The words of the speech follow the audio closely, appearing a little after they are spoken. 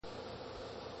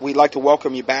We'd like to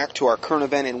welcome you back to our current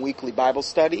event and weekly Bible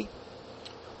study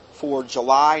for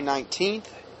July 19th,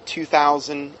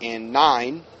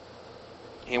 2009.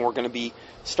 And we're going to be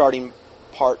starting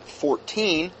part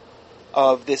 14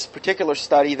 of this particular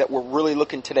study that we're really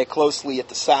looking today closely at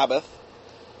the Sabbath.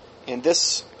 And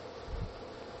this,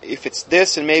 if it's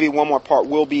this and maybe one more part,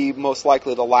 will be most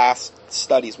likely the last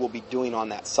studies we'll be doing on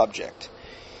that subject.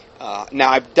 Now,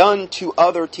 I've done 2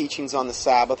 other teachings on the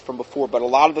Sabbath from before, but a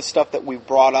lot of the stuff that we've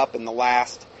brought up in the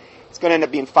last, it's going to end up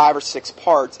being 5 or 6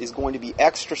 parts, is going to be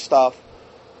extra stuff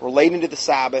relating to the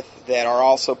Sabbath that are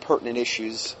also pertinent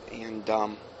issues. And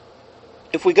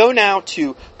if we go now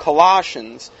to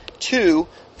Colossians 2,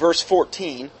 verse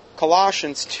 14,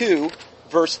 Colossians 2,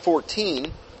 verse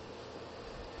 14,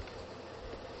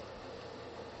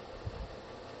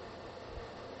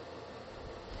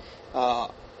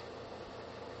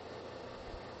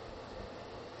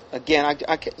 again, I'm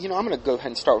going to go ahead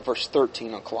and start with verse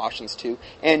 13 on Colossians 2.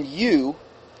 And you,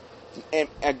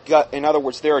 in other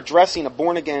words, they're addressing a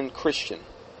born-again Christian.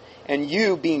 And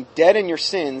you, being dead in your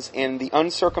sins and the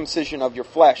uncircumcision of your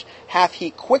flesh, hath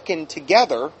he quickened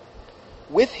together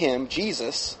with him,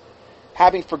 Jesus,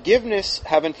 having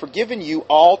forgiven you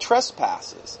all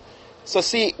trespasses. So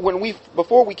see,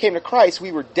 before we came to Christ,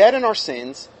 we were dead in our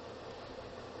sins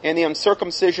and the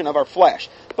uncircumcision of our flesh.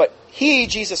 But he,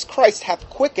 Jesus Christ, hath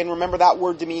quickened. Remember that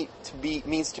word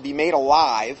means to be made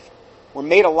alive. We're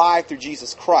made alive through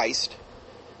Jesus Christ.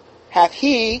 Hath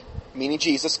he, meaning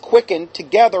Jesus, quickened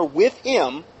together with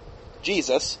him,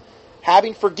 Jesus,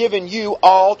 having forgiven you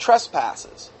all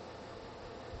trespasses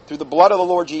through the blood of the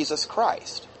Lord Jesus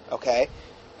Christ. Okay?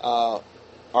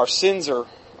 Our sins are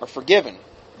forgiven.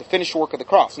 The finished work of the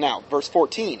cross. Now, verse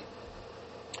 14.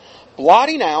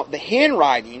 Blotting out the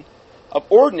handwriting of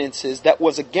ordinances that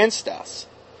was against us,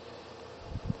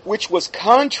 which was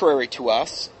contrary to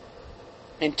us,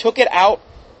 and took it out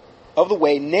of the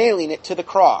way, nailing it to the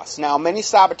cross. Now, many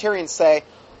Sabbatarians say,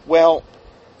 well,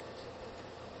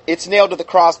 it's nailed to the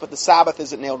cross, but the Sabbath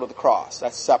isn't nailed to the cross.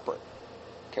 That's separate.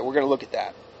 Okay, we're going to look at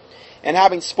that. And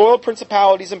having spoiled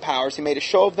principalities and powers, he made a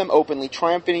show of them openly,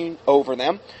 triumphing over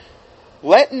them.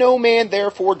 Let no man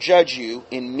therefore judge you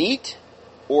in meat,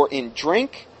 or in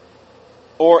drink,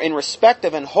 or in respect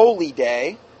of an holy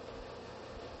day,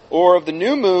 or of the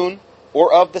new moon,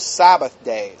 or of the Sabbath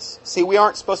days. See, we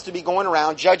aren't supposed to be going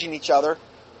around judging each other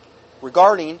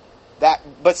regarding that.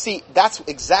 But see, that's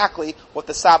exactly what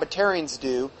the Sabbatarians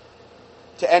do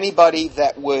to anybody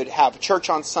that would have church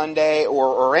on Sunday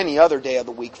or any other day of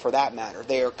the week for that matter.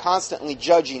 They are constantly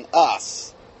judging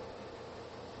us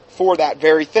for that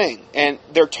very thing. And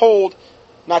they're told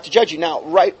not to judge you. Now,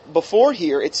 right before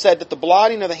here, it said that the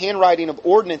blotting of the handwriting of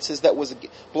ordinances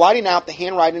blotting out the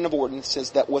handwriting of ordinances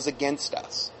that was against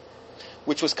us,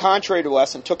 which was contrary to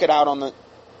us, and took it out of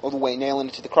the way, nailing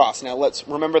it to the cross. Now, let's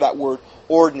remember that word,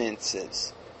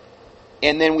 ordinances.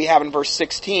 And then we have in verse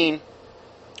 16,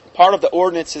 part of the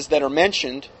ordinances that are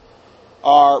mentioned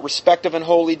are respect of an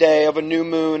holy day, of a new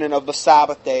moon, and of the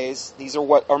Sabbath days. These are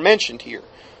what are mentioned here.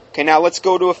 Okay, now let's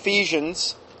go to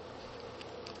Ephesians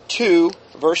 2,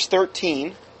 verse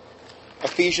 13.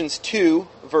 Ephesians 2,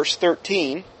 verse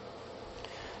 13.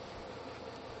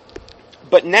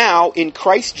 But now, in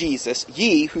Christ Jesus,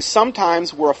 ye, who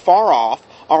sometimes were afar off,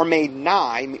 are made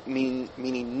nigh,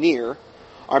 meaning near,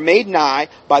 are made nigh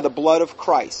by the blood of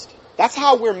Christ. That's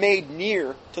how we're made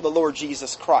near to the Lord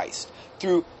Jesus Christ,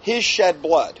 through his shed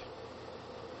blood.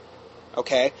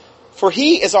 Okay? For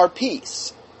he is our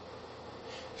peace,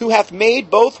 who hath made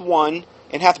both one,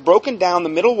 and hath broken down the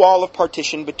middle wall of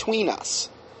partition between us,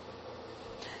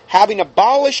 having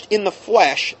abolished in the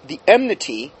flesh the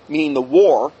enmity, meaning the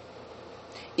war,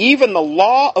 even the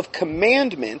law of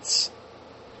commandments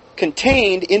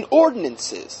contained in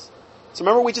ordinances. So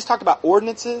remember we just talked about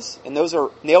ordinances, and those are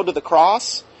nailed to the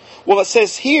cross? Well, it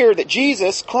says here that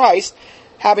Jesus Christ,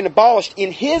 having abolished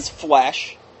in his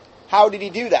flesh, how did he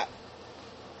do that?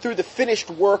 Through the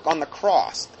finished work on the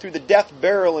cross, through the death,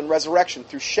 burial, and resurrection,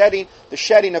 through the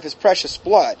shedding of his precious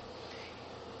blood.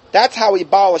 That's how he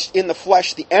abolished in the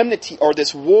flesh the enmity, or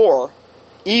this war,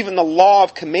 even the law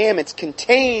of commandments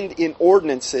contained in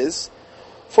ordinances,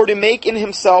 for to make in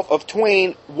himself of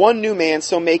twain one new man,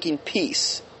 so making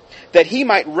peace, that he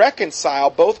might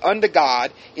reconcile both unto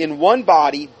God in one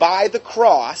body by the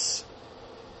cross,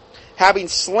 having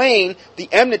slain the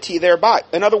enmity thereby.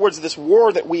 In other words, this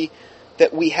war that we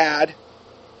had,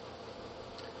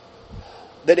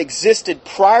 that existed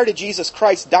prior to Jesus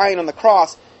Christ dying on the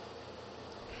cross,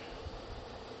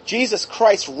 Jesus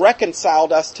Christ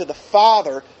reconciled us to the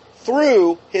Father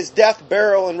through his death,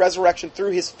 burial, and resurrection,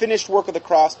 through his finished work of the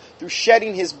cross, through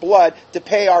shedding his blood to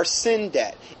pay our sin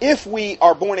debt. If we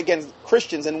are born-again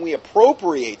Christians and we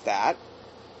appropriate that,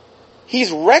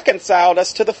 he's reconciled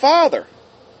us to the Father.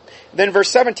 Then verse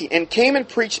 17, and came and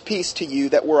preached peace to you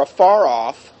that were afar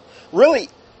off. Really,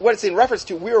 what it's in reference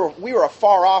to, we were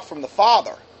afar off from the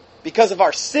Father. Because of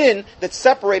our sin that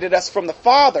separated us from the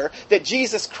Father, that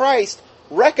Jesus Christ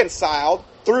reconciled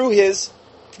through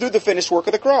the finished work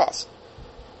of the cross.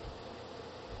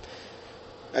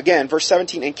 Again, verse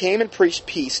 17, and came and preached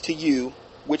peace to you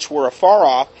which were afar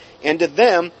off, and to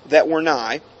them that were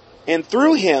nigh. And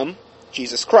through him,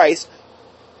 Jesus Christ,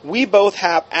 we both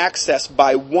have access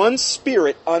by one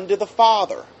Spirit unto the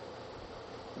Father.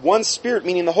 One Spirit,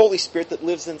 meaning the Holy Spirit that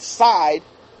lives inside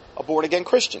a born-again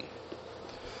Christian.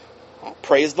 Well,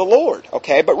 praise the Lord,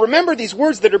 okay? But remember these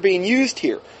words that are being used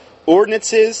here.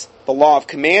 Ordinances, the law of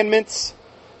commandments.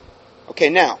 Okay,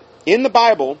 now, in the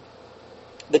Bible,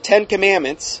 the Ten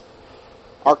Commandments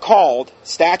are called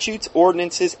statutes,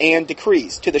 ordinances, and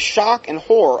decrees. To the shock and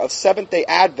horror of Seventh-day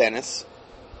Adventists,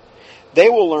 they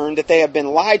will learn that they have been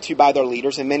lied to by their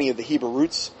leaders and many of the Hebrew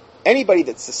roots. Anybody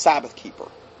that's a Sabbath keeper,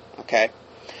 okay?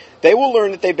 They will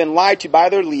learn that they've been lied to by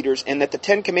their leaders and that the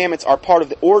Ten Commandments are part of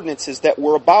the ordinances that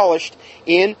were abolished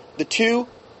in the two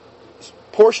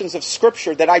portions of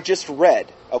Scripture that I just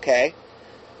read, okay?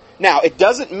 Now, it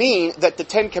doesn't mean that the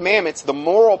Ten Commandments, the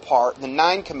moral part, the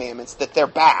 9 Commandments, that they're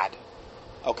bad,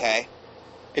 okay?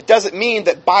 It doesn't mean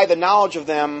that by the knowledge of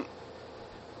them,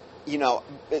 you know,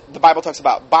 the Bible talks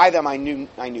about, by them I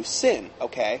knew sin,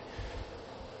 okay?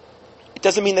 It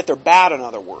doesn't mean that they're bad, in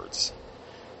other words.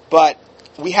 But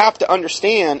we have to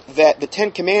understand that the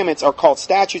Ten Commandments are called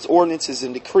statutes, ordinances,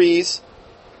 and decrees,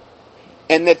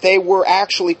 and that they were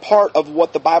actually part of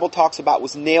what the Bible talks about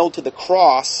was nailed to the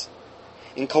cross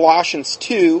in Colossians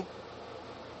 2,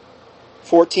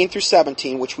 14 through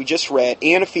 17, which we just read,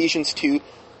 and Ephesians 2,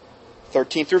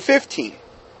 13 through 15.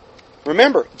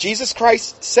 Remember, Jesus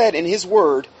Christ said in His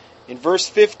Word, in verse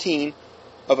 15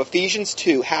 of Ephesians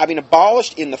 2, having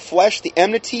abolished in the flesh the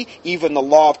enmity, even the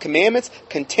law of commandments,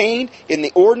 contained in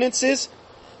the ordinances,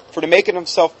 for to make in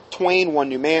Himself twain one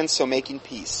new man, so making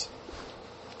peace.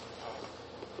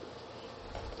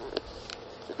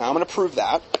 Now I'm going to prove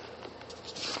that.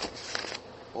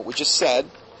 What we just said.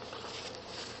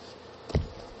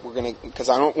 Because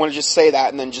I don't want to just say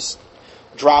that and then just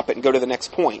drop it and go to the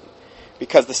next point.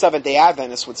 Because the Seventh-day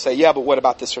Adventists would say, yeah, but what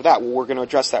about this or that? Well, we're going to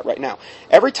address that right now.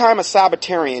 Every time a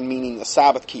Sabbatarian, meaning a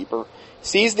Sabbath keeper,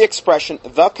 sees the expression,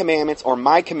 the commandments or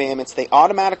my commandments, they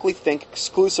automatically think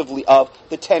exclusively of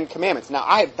the Ten Commandments. Now,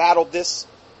 I have battled this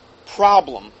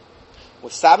problem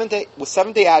with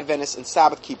Seventh-day Adventists and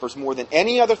Sabbath keepers more than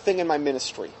any other thing in my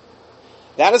ministry.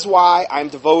 That is why I'm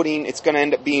devoting, it's going to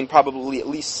end up being probably at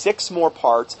least 6 more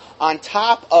parts on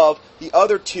top of the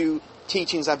other 2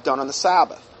 teachings I've done on the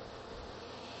Sabbath.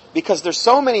 Because there's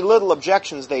so many little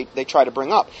objections they try to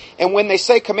bring up. And when they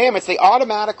say commandments, they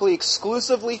automatically,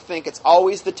 exclusively think it's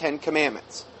always the 10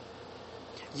 Commandments.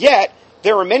 Yet,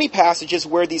 there are many passages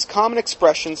where these common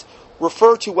expressions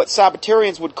refer to what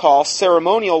Sabbatarians would call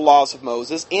ceremonial laws of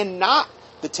Moses and not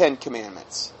the 10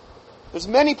 Commandments. There's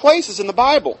many places in the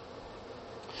Bible.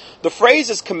 The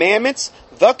phrases commandments,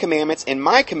 the commandments, and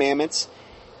my commandments,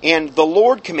 and the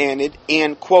Lord commanded,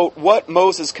 and, quote, what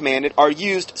Moses commanded, are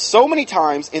used so many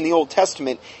times in the Old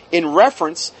Testament in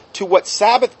reference to what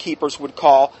Sabbath keepers would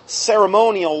call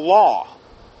ceremonial law,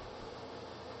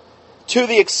 to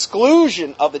the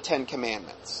exclusion of the 10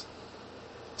 Commandments.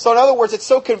 So in other words, it's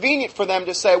so convenient for them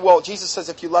to say, well, Jesus says,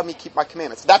 if you love me, keep my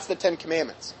commandments. That's the 10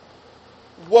 Commandments.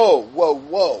 Whoa, whoa,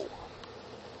 whoa.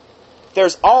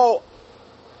 There's all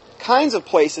kinds of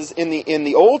places in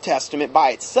the Old Testament by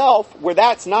itself where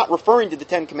that's not referring to the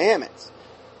 10 Commandments.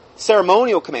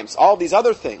 Ceremonial commandments, all these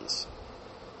other things.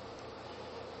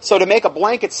 So to make a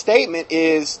blanket statement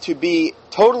is to be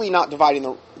totally not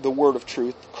dividing the word of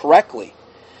truth correctly.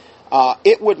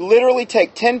 It would literally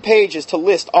take 10 pages to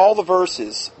list all the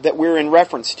verses that we're in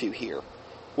reference to here,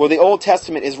 where the Old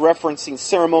Testament is referencing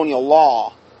ceremonial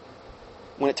law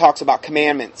when it talks about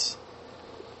commandments.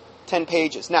 10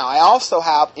 pages. Now, I also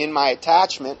have in my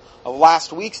attachment of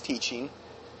last week's teaching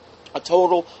a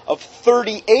total of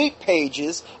 38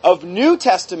 pages of New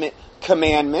Testament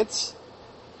commandments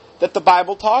that the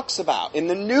Bible talks about in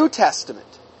the New Testament.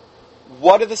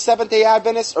 What do the Seventh-day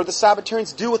Adventists or the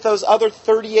Sabbatarians do with those other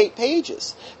 38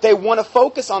 pages? They want to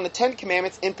focus on the 10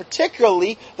 Commandments, and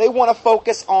particularly, they want to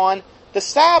focus on the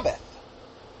Sabbath,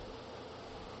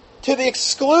 to the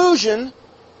exclusion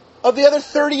of the other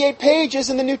 38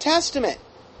 pages in the New Testament.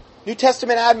 New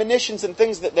Testament admonitions and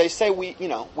things that they say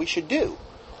we should do.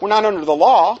 We're not under the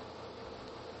law,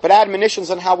 but admonitions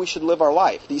on how we should live our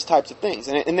life, these types of things.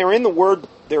 And they're in the Word,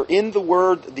 the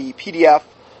PDF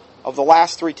of the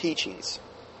last 3 teachings.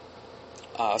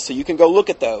 So you can go look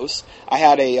at those. I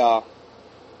had a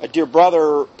dear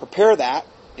brother prepare that,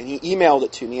 and he emailed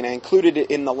it to me, and I included it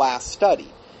in the last study.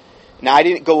 Now, I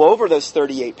didn't go over those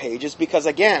 38 pages because,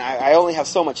 again, I only have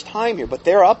so much time here, but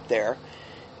they're up there.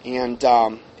 And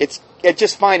I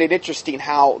just find it interesting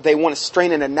how they want to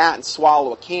strain in a gnat and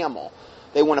swallow a camel.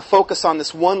 They want to focus on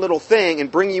this one little thing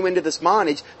and bring you into this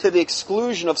bondage to the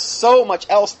exclusion of so much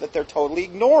else that they're totally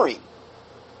ignoring.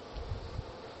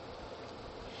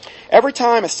 Every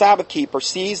time a Sabbath keeper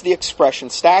sees the expression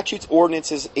statutes,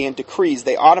 ordinances, and decrees,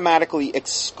 they automatically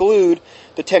exclude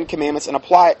the 10 Commandments and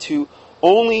apply it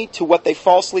only to what they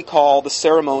falsely call the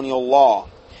ceremonial law.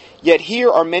 Yet here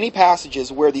are many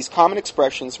passages where these common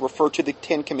expressions refer to the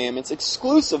 10 Commandments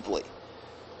exclusively.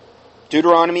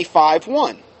 Deuteronomy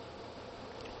 5:1,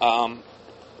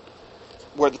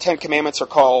 where the 10 Commandments are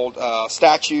called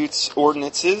statutes,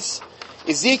 ordinances.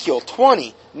 Ezekiel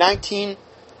 20:19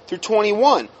 through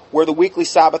 21, where the weekly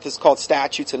Sabbath is called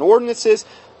statutes and ordinances.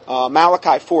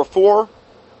 Malachi 4:4.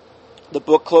 The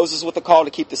book closes with a call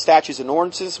to keep the statutes and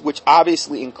ordinances, which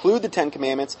obviously include the 10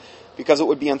 Commandments, because it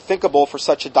would be unthinkable for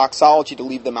such a doxology to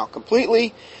leave them out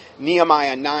completely.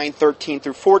 Nehemiah 9:13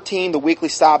 through 14, the weekly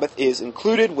Sabbath is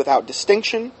included without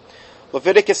distinction.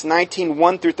 Leviticus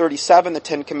 19:1 through 37, the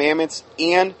 10 Commandments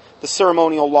and the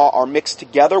ceremonial law are mixed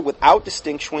together without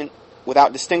distinction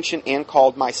and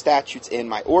called my statutes and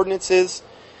my ordinances.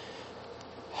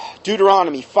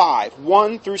 Deuteronomy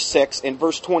 5:1 through 6 and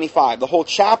verse 25, the whole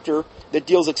chapter that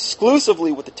deals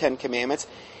exclusively with the 10 Commandments,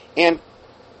 and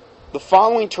the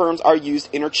following terms are used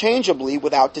interchangeably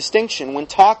without distinction when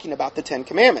talking about the 10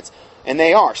 Commandments, and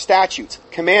they are statutes,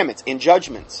 commandments, and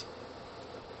judgments.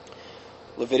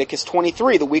 Leviticus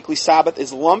 23, the weekly Sabbath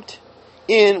is lumped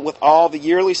in with all the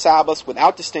yearly Sabbaths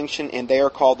without distinction, and they are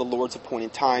called the Lord's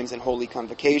appointed times and holy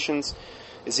convocations.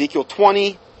 Ezekiel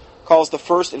 20 calls the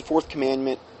first and fourth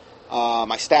commandment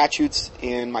my statutes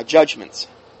and my judgments.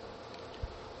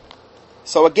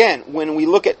 So again, when we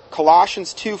look at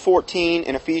Colossians 2:14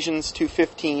 and Ephesians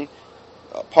 2:15,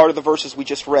 part of the verses we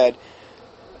just read,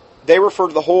 they refer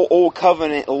to the whole Old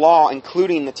Covenant law,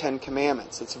 including the 10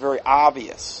 Commandments. It's very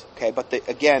obvious. Okay, but the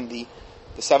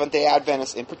Seventh-day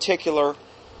Adventists in particular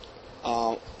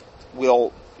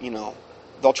they'll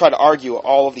try to argue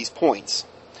all of these points.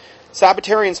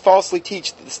 Sabbatarians falsely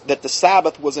teach that the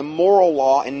Sabbath was a moral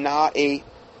law and not a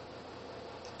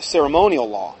ceremonial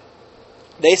law.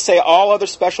 They say all other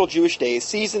special Jewish days,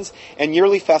 seasons, and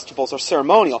yearly festivals are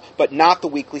ceremonial, but not the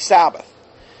weekly Sabbath.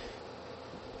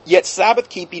 Yet Sabbath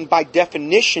keeping, by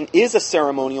definition, is a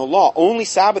ceremonial law. Only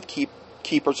Sabbath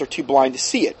keepers are too blind to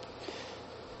see it.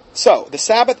 So, the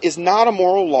Sabbath is not a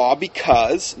moral law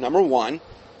because, number one,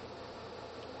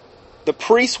 the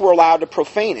priests were allowed to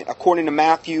profane it, according to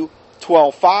Matthew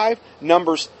 12:5,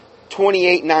 Numbers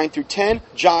 28:9 through 10,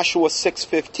 Joshua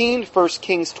 6:15, 1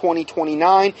 Kings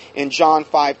 20:29, and John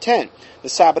 5:10. The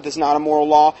Sabbath is not a moral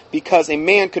law because a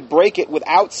man could break it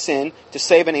without sin to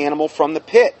save an animal from the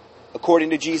pit, according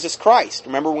to Jesus Christ.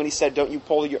 Remember when he said, don't you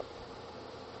pull an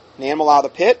animal out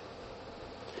of the pit?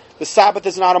 The Sabbath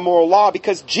is not a moral law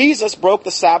because Jesus broke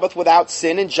the Sabbath without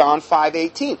sin in John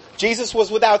 5:18. Jesus was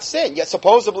without sin, yet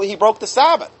supposedly he broke the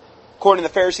Sabbath, according to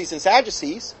the Pharisees and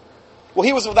Sadducees. Well,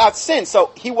 he was without sin,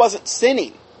 so he wasn't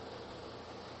sinning.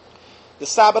 The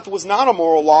Sabbath was not a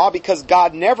moral law because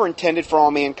God never intended for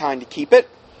all mankind to keep it.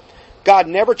 God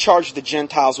never charged the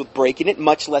Gentiles with breaking it,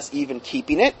 much less even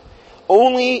keeping it.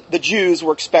 Only the Jews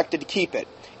were expected to keep it.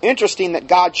 Interesting that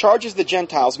God charges the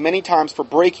Gentiles many times for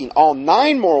breaking all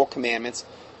 9 moral commandments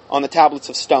on the tablets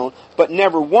of stone, but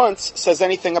never once says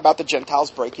anything about the Gentiles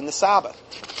breaking the Sabbath.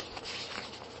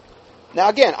 Now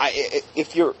again,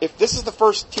 if this is the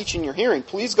first teaching you're hearing,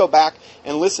 please go back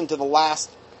and listen to the last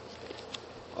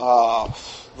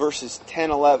verses 10,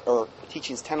 11, or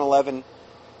teachings 10, 11,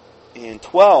 and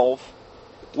 12,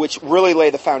 which really lay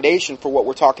the foundation for what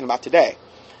we're talking about today.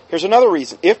 Here's another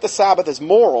reason. If the Sabbath is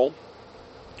moral,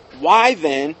 why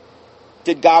then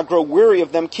did God grow weary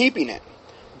of them keeping it?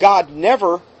 God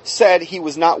never said he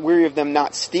was not weary of them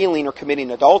not stealing or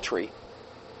committing adultery.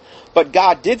 But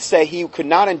God did say he could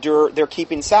not endure their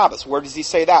keeping Sabbaths. Where does he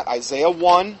say that? Isaiah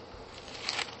 1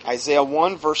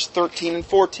 verse 13 and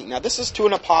 14. Now this is to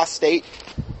an apostate,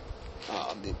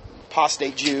 the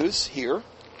apostate Jews here.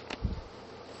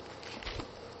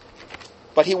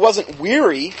 But he wasn't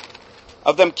weary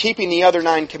of them keeping the other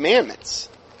 9 commandments.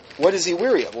 What is he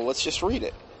weary of? Well, let's just read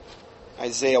it.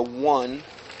 Isaiah 1,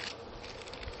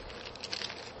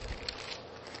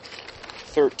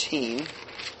 13.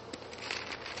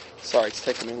 Sorry, it's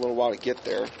taking me a little while to get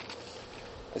there.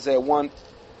 Isaiah 1,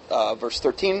 verse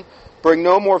 13. Bring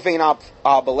no more vain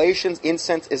oblations.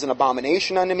 Incense is an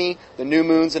abomination unto me. The new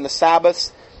moons and the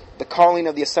Sabbaths, the calling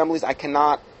of the assemblies, I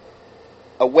cannot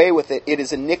away with it. It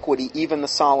is iniquity, even the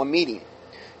solemn meeting.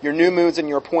 Your new moons and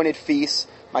your appointed feasts,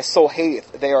 my soul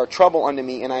hateth. They are a trouble unto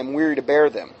me, and I am weary to bear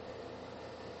them.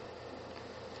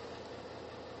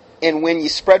 And when ye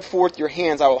spread forth your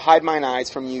hands, I will hide mine eyes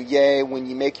from you. Yea, when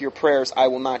ye make your prayers, I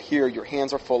will not hear. Your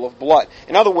hands are full of blood.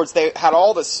 In other words, they had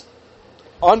all this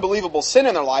unbelievable sin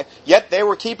in their life, yet they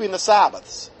were keeping the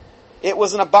Sabbaths. It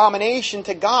was an abomination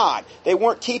to God. They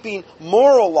weren't keeping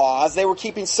moral laws, they were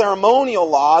keeping ceremonial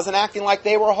laws and acting like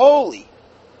they were holy.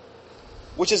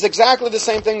 Which is exactly the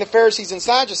same thing the Pharisees and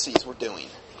Sadducees were doing.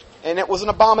 And it was an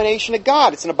abomination to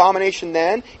God. It's an abomination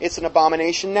then, it's an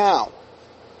abomination now.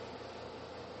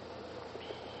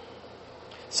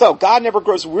 So, God never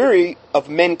grows weary of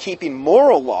men keeping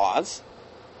moral laws,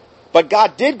 but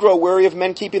God did grow weary of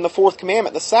men keeping the fourth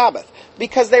commandment, the Sabbath,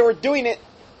 because they were doing it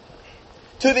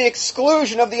to the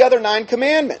exclusion of the other 9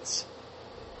 commandments.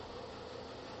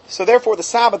 So therefore, the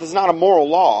Sabbath is not a moral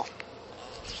law,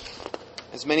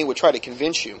 as many would try to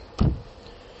convince you.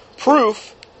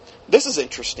 Proof, this is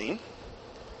interesting.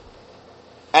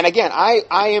 And again, I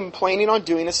am planning on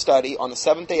doing a study on the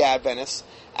Seventh-day Adventists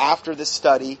after this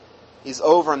study is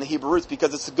over on the Hebrew roots,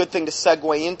 because it's a good thing to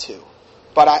segue into.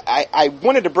 But I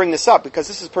wanted to bring this up because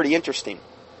this is pretty interesting.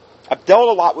 I've dealt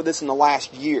a lot with this in the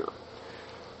last year.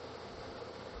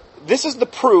 This is the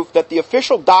proof that the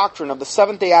official doctrine of the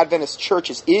Seventh-day Adventist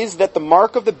churches is that the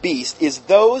mark of the beast is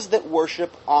those that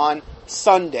worship on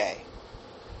Sunday.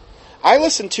 I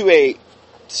listened to a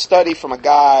study from a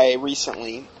guy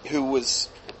recently who was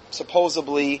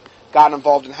supposedly got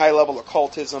involved in high-level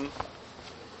occultism,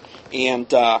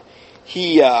 and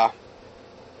he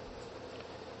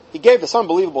gave this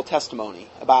unbelievable testimony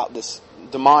about this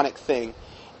demonic thing,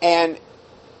 and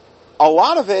a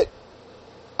lot of it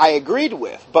I agreed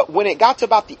with, but when it got to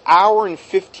about the hour and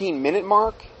 15-minute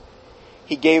mark,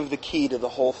 he gave the key to the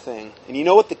whole thing. And you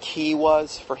know what the key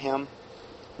was for him?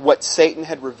 What Satan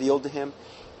had revealed to him?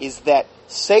 Is that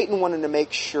Satan wanted to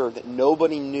make sure that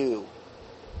nobody knew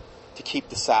to keep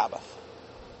the Sabbath.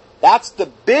 That's the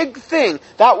big thing.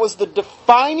 That was the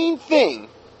defining thing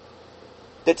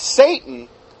that Satan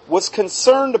was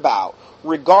concerned about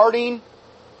regarding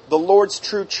the Lord's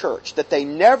true church. That they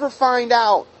never find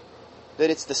out that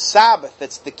it's the Sabbath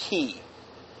that's the key.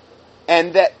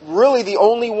 And that really the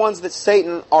only ones that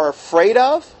Satan are afraid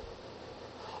of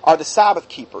are the Sabbath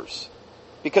keepers.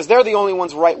 Because they're the only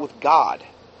ones right with God.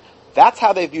 That's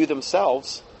how they view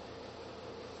themselves.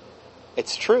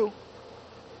 It's true.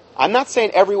 I'm not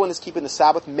saying everyone that's keeping the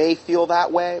Sabbath may feel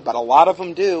that way, but a lot of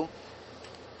them do.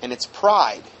 And it's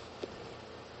pride.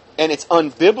 And it's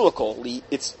unbiblical.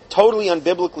 It's totally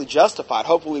unbiblically justified.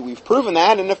 Hopefully we've proven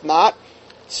that, and if not,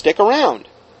 stick around.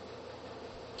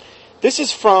 This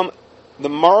is from the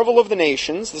Marvel of the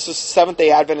Nations. This is Seventh-day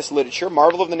Adventist literature.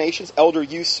 Marvel of the Nations, Elder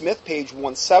U. Smith, page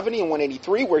 170 and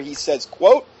 183, where he says,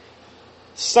 quote,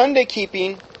 Sunday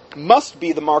keeping must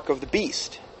be the mark of the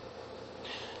beast.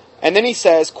 And then he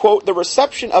says, quote, the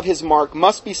reception of his mark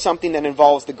must be something that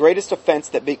involves the greatest offense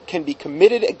that can be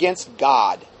committed against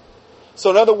God.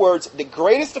 So in other words, the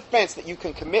greatest offense that you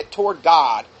can commit toward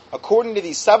God, according to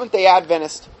these Seventh-day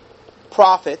Adventist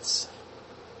prophets,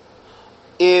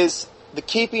 is the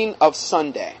keeping of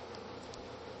Sunday.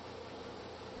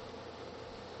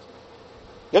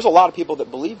 There's a lot of people that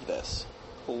believe this.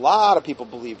 A lot of people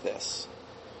believe this.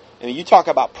 And you talk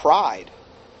about pride.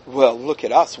 Well, look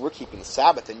at us. We're keeping the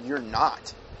Sabbath and you're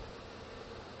not.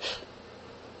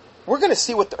 We're going to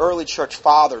see what the early church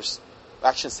fathers,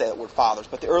 I shouldn't say that word fathers,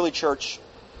 but the early church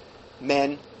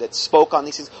men that spoke on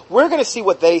these things, we're going to see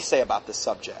what they say about this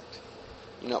subject.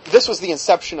 You know, this was the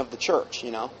inception of the church,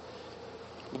 you know.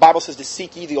 The Bible says to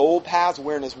seek ye the old paths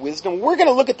wherein is wisdom. We're going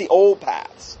to look at the old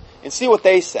paths and see what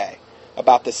they say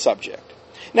about this subject.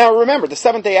 Now remember, the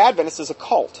Seventh-day Adventist is a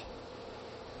cult.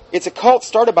 It's a cult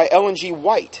started by Ellen G.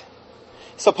 White.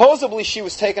 Supposedly she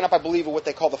was taken up, I believe, in what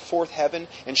they call the fourth heaven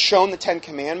and shown the Ten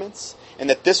Commandments, and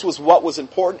that this was what was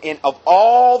important. And of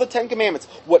all the Ten Commandments,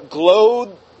 what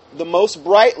glowed the most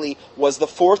brightly was the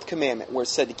fourth commandment, where it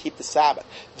said to keep the Sabbath.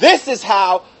 This is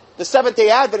how the Seventh-day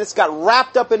Adventists got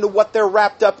wrapped up into what they're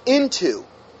wrapped up into.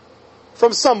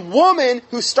 From some woman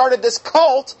who started this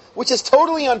cult, which is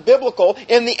totally unbiblical,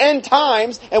 in the end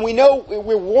times, and we know,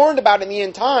 we're warned about in the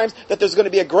end times, that there's going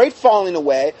to be a great falling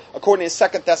away, according to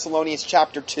 2 Thessalonians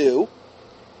chapter 2.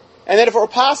 And that if it were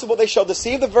possible, they shall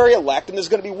deceive the very elect, and there's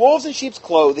going to be wolves in sheep's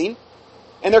clothing.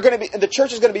 And the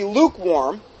church is going to be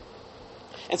lukewarm.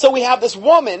 And so we have this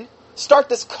woman start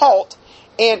this cult,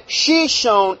 and she's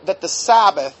shown that the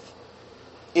Sabbath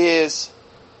is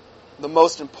the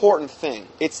most important thing.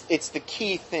 It's the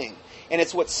key thing. And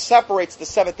it's what separates the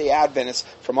Seventh-day Adventists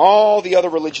from all the other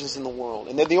religions in the world.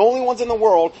 And they're the only ones in the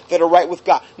world that are right with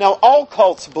God. Now, all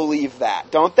cults believe that,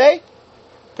 don't they?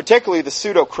 Particularly the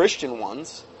pseudo-Christian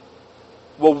ones.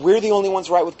 Well, we're the only ones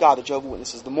right with God, the Jehovah's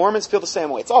Witnesses. The Mormons feel the same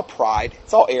way. It's all pride.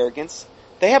 It's all arrogance.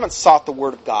 They haven't sought the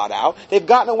Word of God out. They've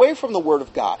gotten away from the Word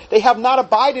of God. They have not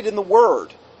abided in the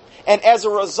Word. And as a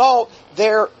result,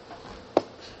 they're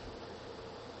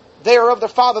of their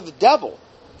father, the devil.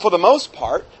 For the most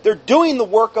part, they're doing the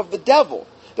work of the devil.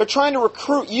 They're trying to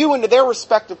recruit you into their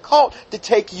respective cult to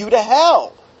take you to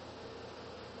hell.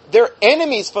 They're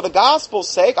enemies for the gospel's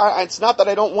sake. It's not that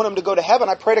I don't want them to go to heaven.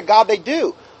 I pray to God they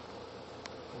do.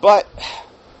 But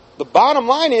the bottom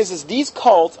line is these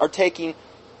cults are taking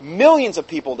millions of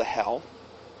people to hell.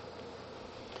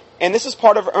 And this is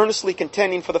part of earnestly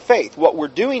contending for the faith, what we're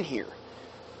doing here.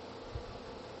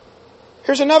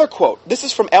 Here's another quote. This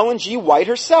is from Ellen G. White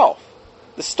herself.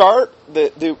 The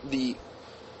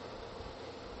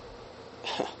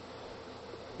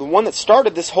one that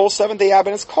started this whole Seventh-day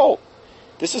Adventist cult.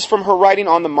 This is from her writing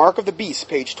on the Mark of the Beast,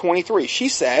 page 23. She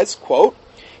says, quote,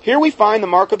 "Here we find the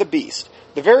mark of the beast,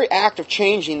 the very act of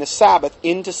changing the Sabbath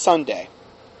into Sunday,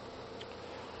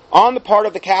 on the part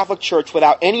of the Catholic Church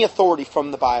without any authority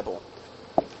from the Bible."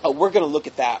 Oh, we're going to look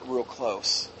at that real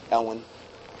close, Ellen,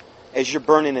 as you're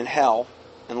burning in hell,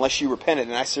 unless you repented,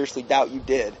 and I seriously doubt you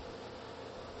did.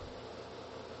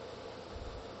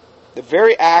 The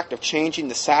very act of changing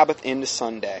the Sabbath into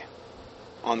Sunday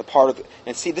on the part of the...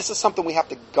 And see, this is something we have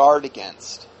to guard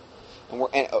against.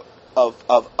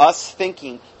 Of us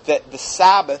thinking that the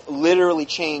Sabbath literally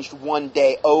changed one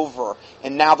day over,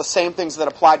 and now the same things that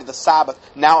apply to the Sabbath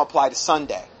now apply to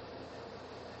Sunday.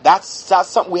 That's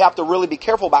something we have to really be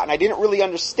careful about, and I didn't really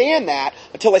understand that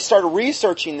until I started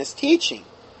researching this teaching.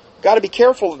 Got to be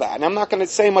careful of that, and I'm not going to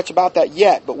say much about that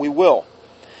yet, but we will.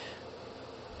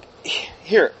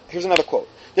 Here's another quote.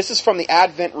 This is from the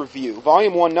Advent Review,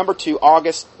 Volume 1, Number 2,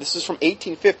 August. This is from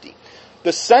 1850.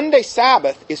 "The Sunday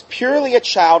Sabbath is purely a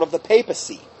child of the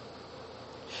papacy.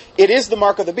 It is the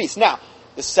mark of the beast." Now,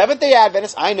 the Seventh-day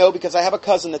Adventists, I know because I have a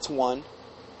cousin that's one,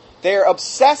 they're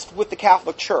obsessed with the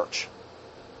Catholic Church.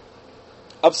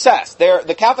 Obsessed.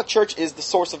 The Catholic Church is the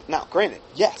source of... Now, granted,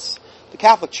 yes, the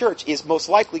Catholic Church is most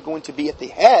likely going to be at the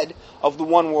head of the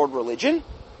one world religion.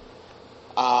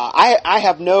 I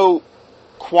have no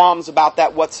qualms about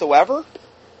that whatsoever.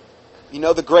 You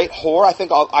know, the great whore, I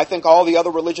think all the other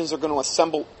religions are going to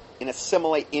assemble and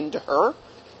assimilate into her.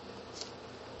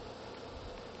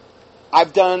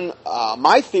 I've done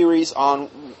my theories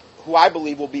on who I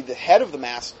believe will be the head of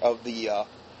the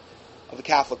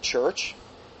Catholic Church.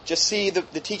 Just see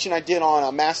the teaching I did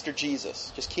on Master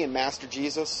Jesus. Just key in Master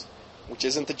Jesus, which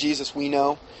isn't the Jesus we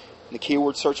know, in the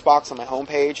keyword search box on my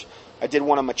homepage. I did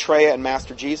one on Maitreya and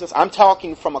Master Jesus. I'm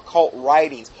talking from occult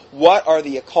writings. What are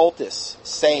the occultists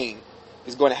saying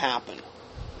is going to happen?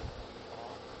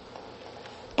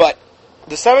 But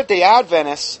the Seventh-day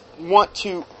Adventists want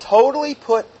to totally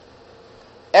put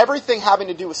everything having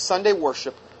to do with Sunday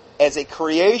worship as a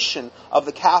creation of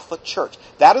the Catholic Church.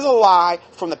 That is a lie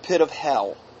from the pit of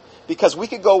hell. Because we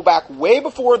could go back way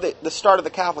before the start of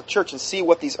the Catholic Church and see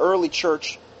what these early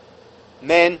church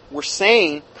men were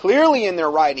saying clearly in their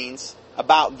writings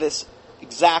about this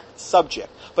exact subject.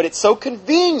 But it's so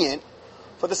convenient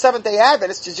for the Seventh-day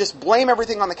Adventists to just blame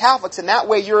everything on the Catholics, and that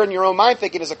way you're in your own mind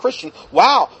thinking as a Christian,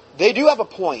 wow, they do have a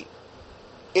point.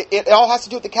 It all has to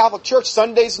do with the Catholic Church.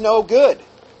 Sunday's no good.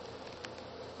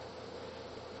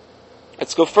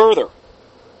 Let's go further.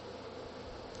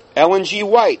 Ellen G.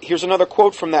 White, here's another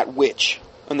quote from that witch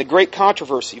on The Great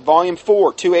Controversy, Volume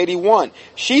 4, 281.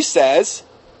 She says,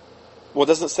 well,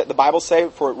 doesn't the Bible say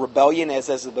for rebellion as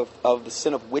of the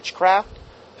sin of witchcraft?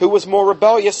 Who was more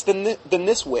rebellious than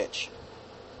this witch?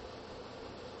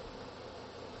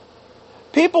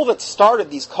 People that started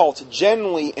these cults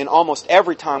generally and almost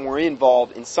every time were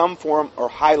involved in some form or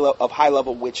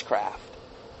high-level witchcraft.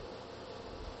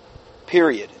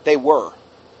 Period. They were.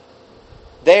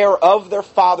 They are of their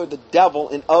father the devil,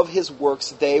 and of his works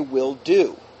they will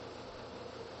do.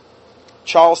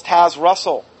 Charles Taz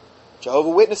Russell,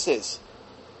 Jehovah's Witnesses.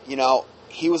 You know,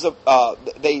 he was a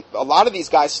lot of these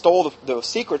guys stole the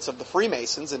secrets of the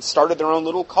Freemasons and started their own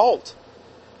little cult.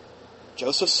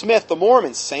 Joseph Smith, the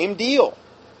Mormons, same deal.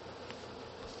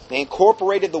 They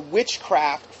incorporated the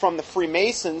witchcraft from the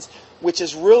Freemasons, which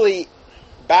is really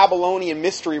Babylonian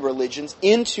mystery religions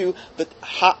into the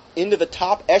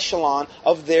top echelon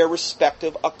of their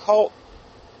respective occult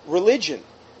religion.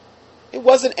 It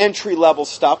wasn't entry-level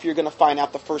stuff you're going to find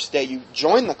out the first day you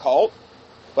join the cult.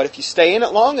 But if you stay in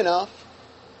it long enough,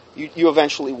 you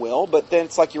eventually will. But then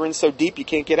it's like you're in so deep you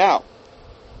can't get out.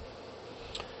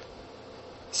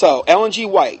 So, Ellen G.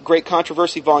 White, Great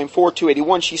Controversy, Volume 4,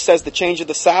 281, she says the change of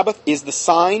the Sabbath is the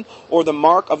sign or the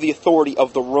mark of the authority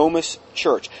of the Romish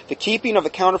Church. The keeping of the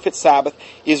counterfeit Sabbath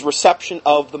is reception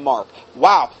of the mark.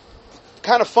 Wow.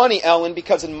 Kind of funny, Ellen,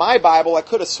 because in my Bible I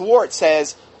could have swore it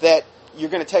says that you're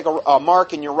going to take a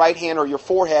mark in your right hand or your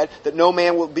forehead that no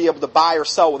man will be able to buy or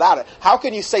sell without it. How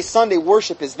can you say Sunday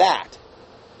worship is that?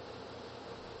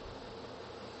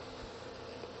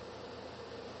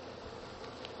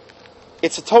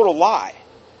 It's a total lie.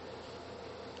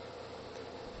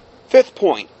 Fifth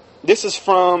point. This is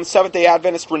from Seventh-day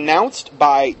Adventist Renounced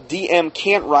by D.M.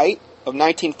 Cantwright of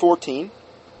 1914.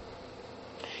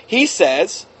 He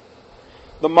says,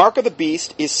 the mark of the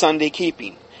beast is Sunday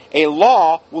keeping. A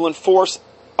law will enforce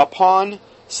upon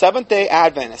Seventh-day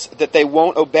Adventists that they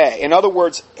won't obey. In other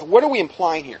words, what are we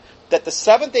implying here? That the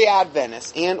Seventh-day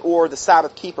Adventists and or the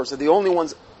Sabbath keepers are the only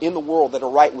ones in the world that are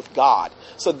right with God.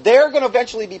 So they're going to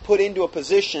eventually be put into a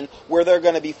position where they're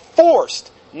going to be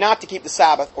forced not to keep the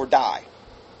Sabbath or die.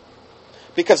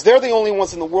 Because they're the only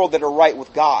ones in the world that are right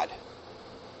with God.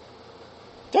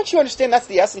 Don't you understand that's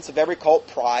the essence of every cult?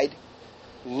 Pride.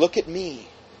 Look at me.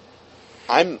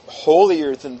 I'm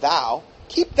holier than thou.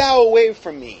 Keep thou away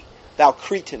from me, thou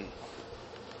cretin.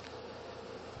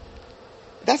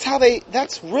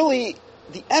 That's really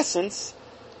the essence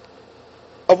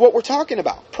of what we're talking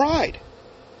about. Pride.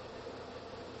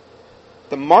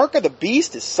 The mark of the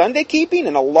beast is Sunday keeping,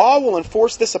 and a law will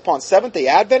enforce this upon Seventh-day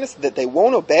Adventists that they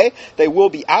won't obey. They will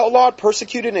be outlawed,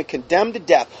 persecuted, and condemned to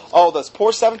death. Oh, those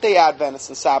poor Seventh-day Adventists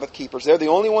and Sabbath keepers. They're the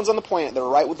only ones on the planet that are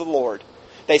right with the Lord.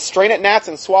 They strain at gnats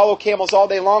and swallow camels all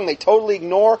day long. They totally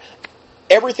ignore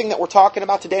everything that we're talking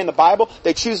about today in the Bible.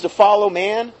 They choose to follow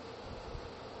man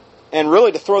and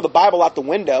really to throw the Bible out the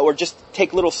window or just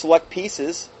take little select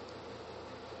pieces.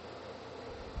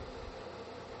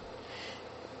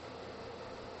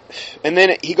 And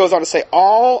then he goes on to say,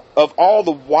 all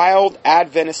the wild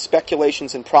Adventist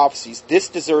speculations and prophecies, this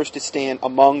deserves to stand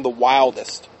among the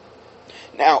wildest.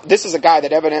 Now, this is a guy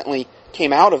that evidently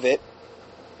came out of it,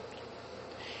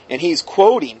 and he's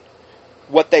quoting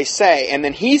what they say, and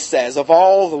then he says, of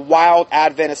all the wild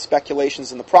Adventist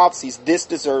speculations and the prophecies, this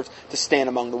deserves to stand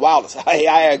among the wildest.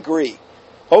 I agree.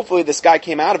 Hopefully this guy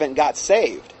came out of it and got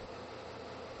saved.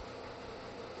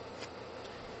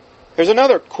 Here's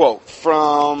another quote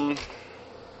from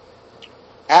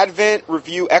Advent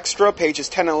Review Extra, pages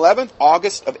 10 and 11,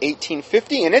 August of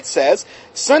 1850, and it says,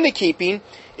 Sunday keeping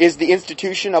is the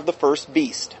institution of the first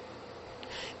beast.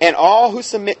 And all who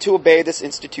submit to obey this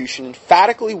institution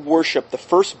emphatically worship the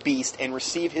first beast and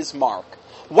receive his mark.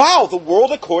 Wow, the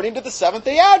world according to the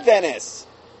Seventh-day Adventists.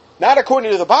 Not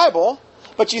according to the Bible,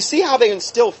 but you see how they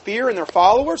instill fear in their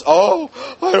followers? Oh,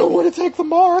 I don't want to take the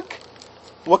mark.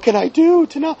 What can I do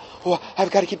to not? Oh,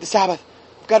 I've got to keep the Sabbath.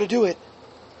 I've got to do it.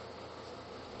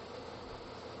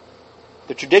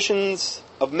 The traditions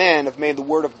of men have made the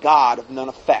Word of God of none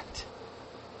effect.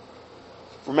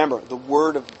 Remember, the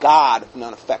Word of God of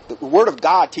none effect. The Word of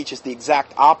God teaches the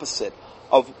exact opposite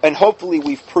of, and hopefully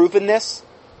we've proven this,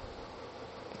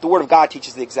 the Word of God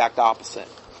teaches the exact opposite.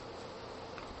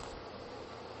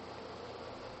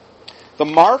 The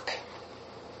mark,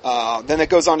 then it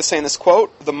goes on to say in this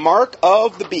quote, the mark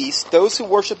of the beast, those who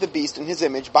worship the beast in his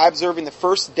image by observing the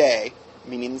first day,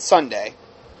 meaning Sunday,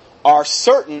 are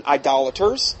certain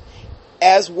idolaters,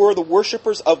 as were the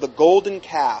worshippers of the golden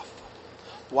calf.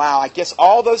 Wow, I guess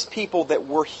all those people that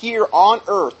were here on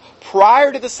earth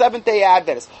prior to the Seventh-day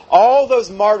Adventists, all those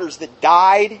martyrs that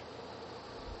died,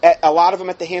 a lot of them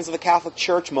at the hands of the Catholic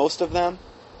Church, most of them,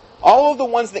 all of the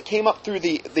ones that came up through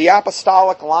the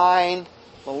apostolic line,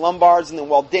 the Lombards and the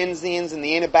Waldensians and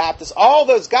the Anabaptists, all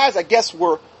those guys, I guess,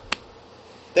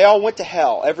 they all went to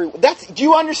hell. Do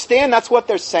you understand that's what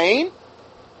they're saying?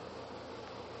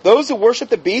 Those who worship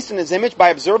the beast in his image by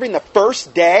observing the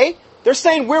first day, they're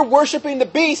saying we're worshiping the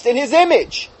beast in his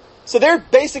image. So they're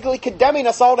basically condemning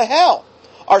us all to hell.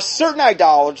 Are certain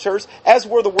idolaters, as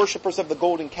were the worshippers of the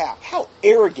golden calf. How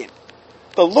arrogant.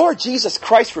 The Lord Jesus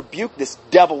Christ rebuked this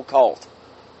devil cult.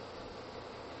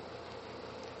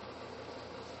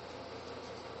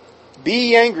 Be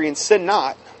ye angry and sin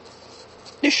not.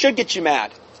 This should get you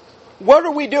mad. What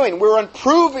are we doing? We're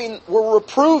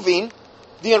reproving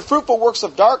the unfruitful works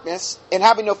of darkness and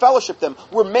having no fellowship with them.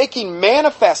 We're making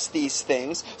manifest these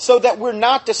things so that we're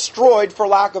not destroyed for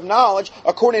lack of knowledge,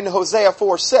 according to Hosea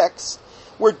 4:6.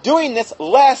 We're doing this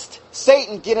lest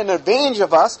Satan get an advantage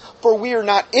of us, for we are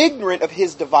not ignorant of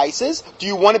his devices. Do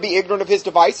you want to be ignorant of his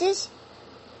devices?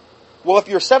 Well, if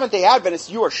you're a Seventh-day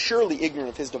Adventist, you are surely ignorant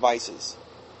of his devices.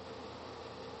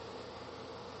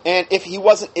 And if he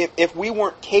wasn't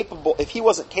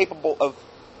capable of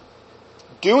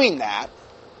doing that,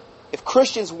 if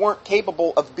Christians weren't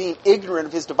capable of being ignorant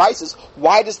of his devices,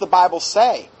 why does the Bible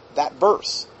say that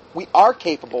verse? We are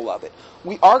capable of it.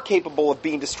 We are capable of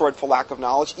being destroyed for lack of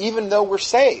knowledge, even though we're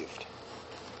saved.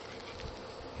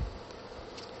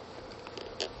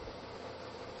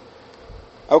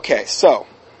 Okay, so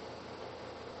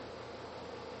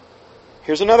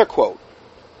here's another quote.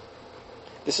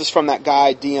 This is from that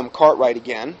guy, D.M. Cartwright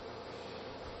again.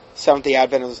 Seventh-day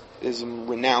Adventism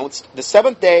renounced. The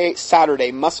seventh-day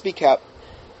Saturday must be kept,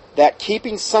 that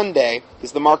keeping Sunday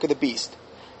is the mark of the beast,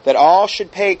 that all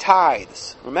should pay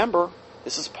tithes. Remember,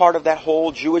 this is part of that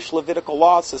whole Jewish Levitical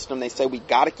law system they say we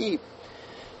got to keep.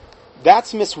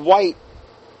 That's Mrs. White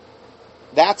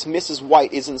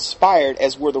is inspired,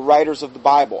 as were the writers of the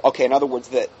Bible. Okay, in other words,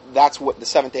 that's what the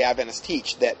Seventh-day Adventists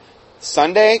teach, that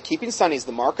Sunday, keeping Sunday is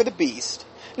the mark of the beast.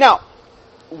 Now,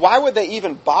 why would they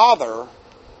even bother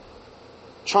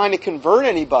trying to convert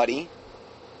anybody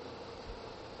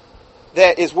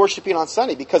that is worshiping on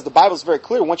Sunday? Because the Bible is very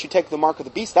clear. Once you take the mark of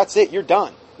the beast, that's it. You're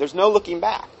done. There's no looking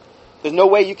back. There's no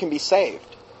way you can be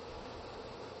saved.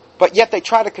 But yet they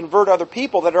try to convert other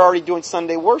people that are already doing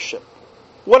Sunday worship.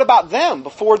 What about them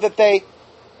before that they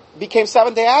became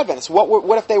Seventh-day Adventists?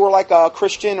 What if they were like a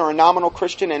Christian or a nominal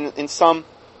Christian in some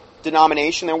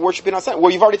denomination and worshiping on Sunday?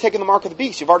 Well, you've already taken the mark of the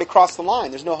beast. You've already crossed the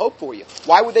line. There's no hope for you.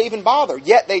 Why would they even bother?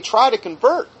 Yet they try to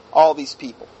convert all these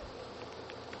people.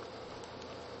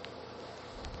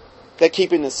 That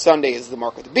keeping the Sunday is the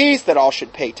mark of the beast, that all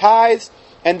should pay tithes,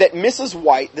 and that Mrs.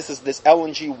 White, this is this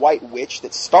Ellen G. White witch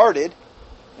that started,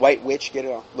 White witch, get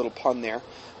a little pun there,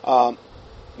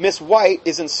 Miss White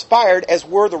is inspired, as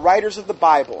were the writers of the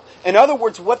Bible. In other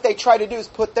words, what they try to do is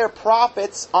put their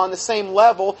prophets on the same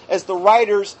level as the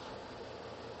writers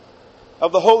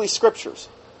of the Holy Scriptures.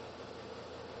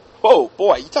 Whoa,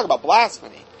 boy, you talk about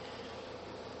blasphemy.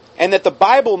 And that the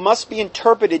Bible must be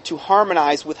interpreted to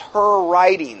harmonize with her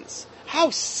writings. How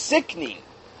sickening.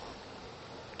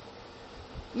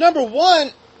 Number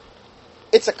one,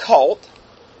 it's a cult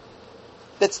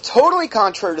that's totally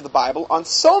contrary to the Bible on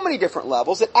so many different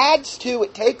levels. It adds to,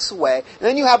 it takes away. And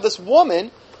then you have this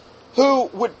woman who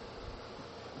would,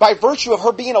 by virtue of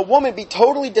her being a woman, be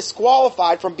totally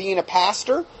disqualified from being a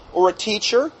pastor or a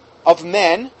teacher of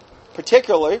men,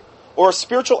 particularly, or a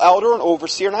spiritual elder or an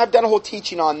overseer. And I've done a whole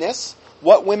teaching on this,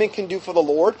 what women can do for the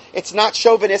Lord. It's not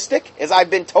chauvinistic, as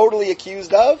I've been totally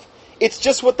accused of. It's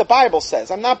just what the Bible says.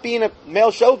 I'm not being a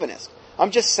male chauvinist. I'm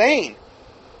just saying,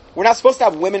 we're not supposed to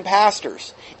have women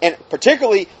pastors. And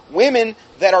particularly women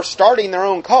that are starting their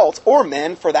own cults, or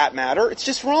men for that matter. It's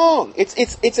just wrong.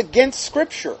 It's against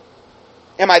Scripture.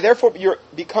 Am I therefore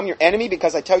become your enemy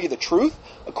because I tell you the truth,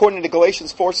 according to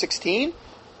Galatians 4:16?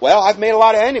 Well, I've made a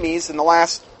lot of enemies in the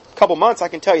last couple months, I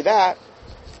can tell you that.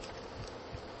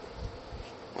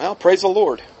 Well, praise the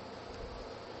Lord.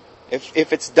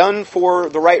 If it's done for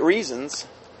the right reasons,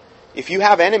 if you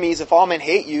have enemies, if all men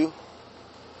hate you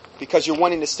because you're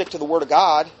wanting to stick to the Word of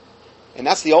God, and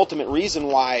that's the ultimate reason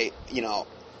why,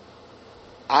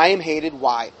 I am hated,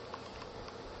 why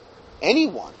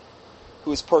anyone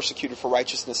who is persecuted for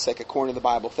righteousness' sake, according to the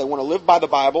Bible, if they want to live by the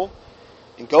Bible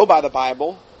and go by the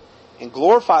Bible and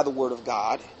glorify the Word of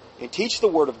God and teach the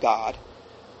Word of God,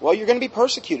 well, you're going to be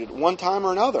persecuted one time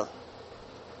or another.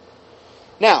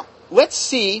 Now, let's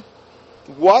see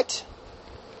what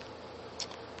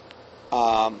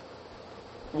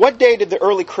day did the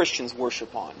early Christians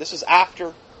worship on? This is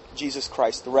after Jesus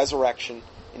Christ, the resurrection,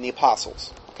 and the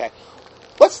apostles. Okay,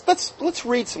 let's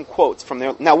read some quotes from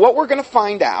there. Now, what we're going to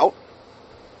find out,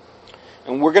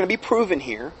 and we're going to be proven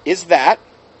here, is that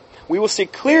we will see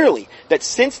clearly that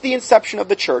since the inception of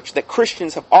the church, that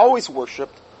Christians have always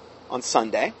worshipped on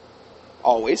Sunday,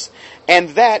 always, and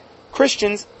that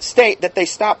Christians state that they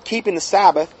stopped keeping the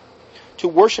Sabbath to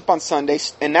worship on Sunday,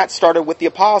 and that started with the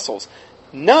apostles.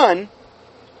 None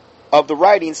of the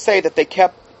writings say that they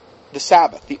kept the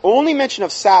Sabbath. The only mention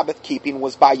of Sabbath keeping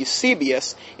was by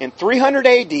Eusebius in 300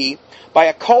 AD by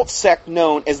a cult sect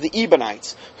known as the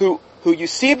Ebionites, who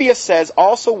Eusebius says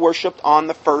also worshipped on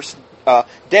the first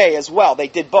day as well. They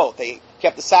did both. They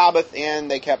kept the Sabbath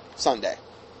and they kept Sunday.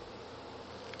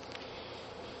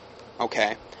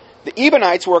 Okay. The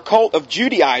Ebionites were a cult of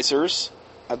Judaizers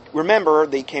Remember,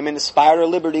 they came in the spirit of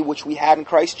liberty which we had in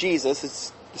Christ Jesus.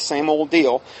 It's the same old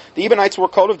deal. The Ebionites were a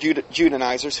cult of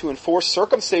Judaizers who enforced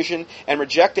circumcision and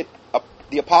rejected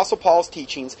the Apostle Paul's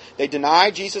teachings. They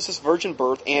denied Jesus' virgin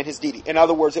birth and his deity. In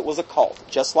other words, it was a cult,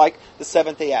 just like the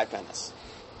Seventh-day Adventists.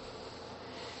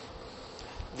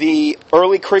 The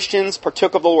early Christians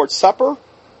partook of the Lord's Supper.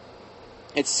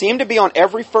 It seemed to be on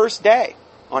every first day,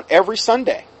 on every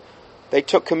Sunday. They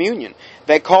took communion.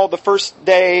 They called the first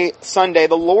day, Sunday,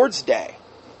 the Lord's Day.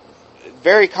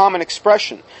 Very common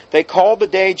expression. They called the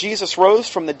day Jesus rose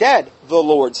from the dead the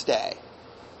Lord's Day.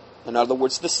 In other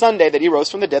words, the Sunday that he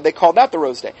rose from the dead, they called that the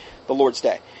Lord's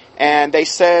Day. And they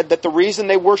said that the reason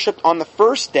they worshipped on the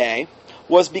first day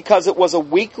was because it was a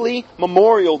weekly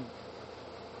memorial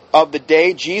of the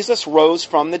day Jesus rose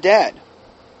from the dead.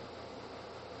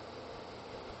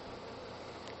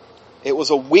 It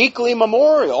was a weekly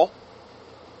memorial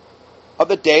of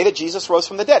the day that Jesus rose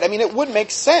from the dead. I mean, it would make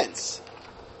sense.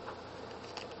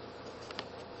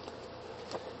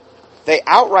 They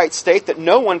outright state that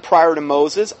no one prior to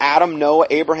Moses, Adam, Noah,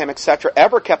 Abraham, etc.,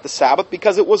 ever kept the Sabbath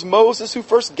because it was Moses who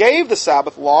first gave the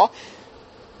Sabbath law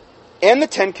and the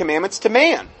Ten Commandments to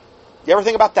man. You ever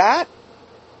think about that?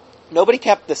 Nobody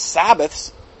kept the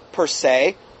Sabbaths, per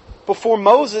se, before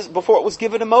it was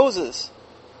given to Moses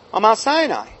on Mount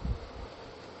Sinai.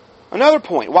 Another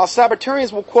point, while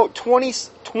Sabbatarians will quote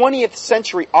 20th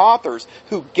century authors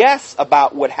who guess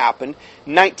about what happened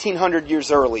 1900 years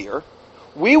earlier,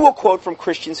 we will quote from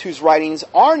Christians whose writings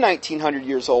are 1900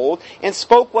 years old and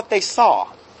spoke what they saw.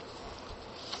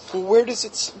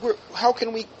 Well, how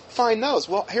can we find those?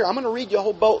 Well, here, I'm going to read you a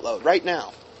whole boatload right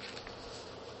now.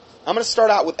 I'm going to start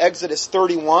out with Exodus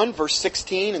 31, verse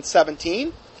 16 and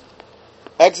 17.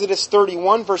 Exodus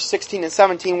 31, verse 16 and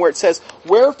 17, where it says,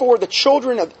 "Wherefore the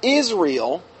children of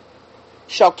Israel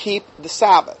shall keep the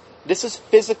Sabbath." This is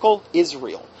physical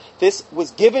Israel. This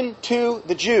was given to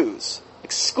the Jews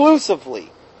exclusively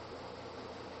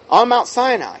on Mount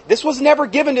Sinai. This was never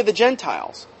given to the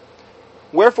Gentiles.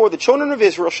 "Wherefore the children of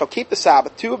Israel shall keep the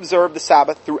Sabbath to observe the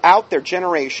Sabbath throughout their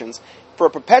generations for a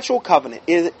perpetual covenant.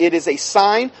 It is a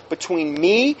sign between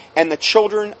me and the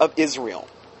children of Israel."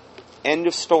 End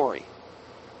of story.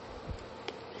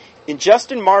 In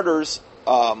Justin Martyr's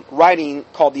writing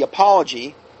called The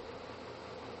Apology,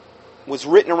 was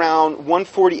written around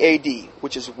 140 AD,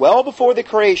 which is well before the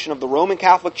creation of the Roman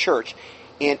Catholic Church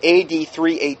in AD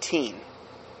 318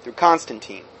 through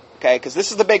Constantine. Okay, because this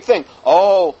is the big thing.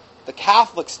 Oh, the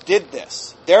Catholics did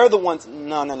this. They're the ones.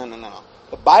 No.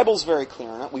 The Bible's very clear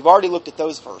on it. We've already looked at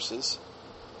those verses.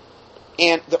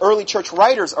 And the early church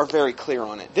writers are very clear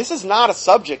on it. This is not a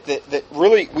subject that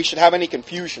really we should have any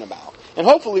confusion about. And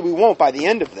hopefully we won't by the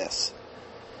end of this.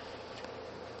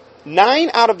 9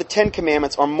 out of the 10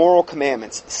 commandments are moral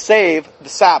commandments, save the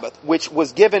Sabbath, which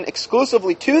was given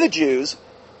exclusively to the Jews,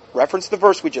 reference the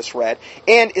verse we just read,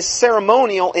 and is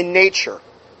ceremonial in nature.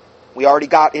 We already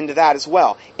got into that as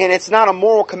well. And it's not a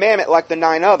moral commandment like the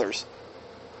 9 others.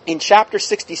 In chapter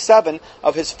 67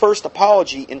 of his first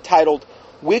apology, entitled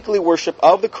Weekly Worship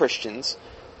of the Christians,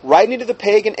 writing to the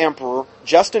pagan emperor,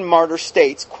 Justin Martyr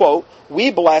states, quote,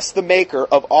 "We bless the Maker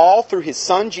of all through His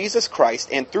Son Jesus Christ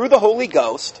and through the Holy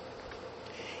Ghost,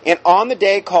 and on the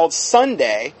day called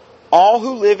Sunday, all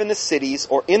who live in the cities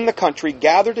or in the country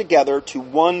gather together to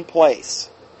one place.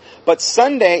 But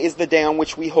Sunday is the day on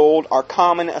which we hold our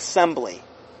common assembly,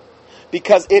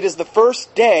 because it is the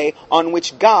first day on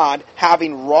which God,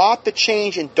 having wrought the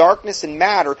change in darkness and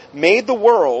matter, made the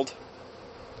world,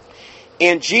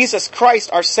 and Jesus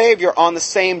Christ, our Savior, on the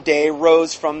same day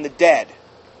rose from the dead."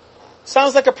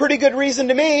 Sounds like a pretty good reason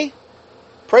to me.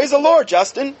 Praise the Lord,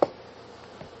 Justin.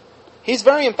 He's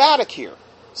very emphatic here.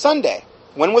 Sunday.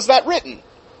 When was that written?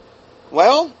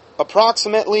 Well,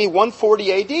 approximately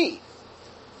 140 AD.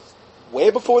 Way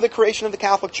before the creation of the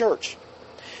Catholic Church.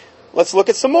 Let's look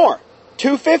at some more.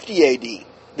 250 AD.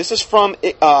 This is from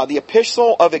the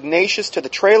Epistle of Ignatius to the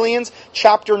Trallians,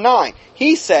 chapter 9.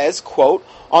 He says, quote,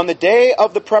 "On the day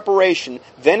of the preparation,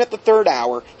 then at the 3rd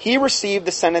hour, he received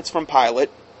the sentence from Pilate.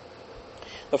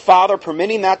 The Father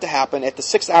permitting that to happen, at the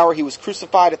 6th hour he was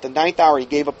crucified, at the 9th hour he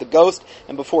gave up the ghost,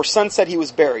 and before sunset he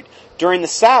was buried. During the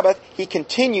Sabbath he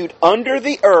continued under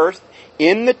the earth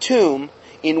in the tomb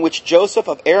in which Joseph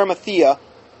of Arimathea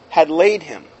had laid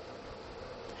him.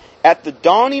 At the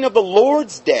dawning of the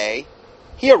Lord's day,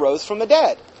 he arose from the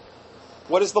dead."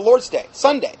 What is the Lord's day?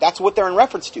 Sunday. That's what they're in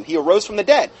reference to. He arose from the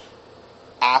dead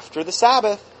after the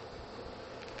Sabbath,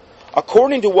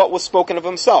 according to what was spoken of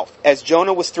himself. "As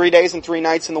Jonah was 3 days and 3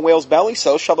 nights in the whale's belly,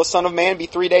 so shall the Son of Man be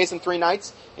 3 days and 3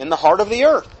 nights in the heart of the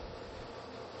earth."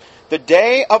 The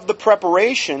day of the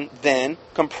preparation, then,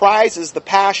 comprises the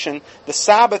passion, the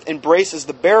Sabbath embraces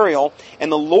the burial,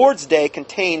 and the Lord's Day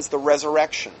contains the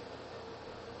resurrection.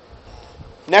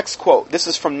 Next quote. This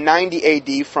is from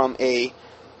 90 AD from a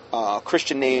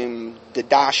Christian named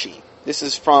Didashi. This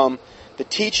is from the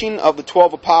Teaching of the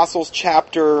 12 Apostles,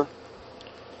 chapter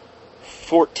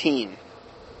 14.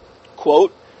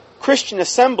 Quote, Christian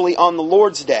assembly on the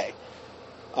Lord's Day.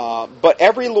 But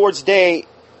every Lord's Day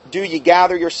do ye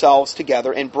gather yourselves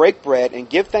together and break bread and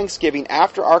give thanksgiving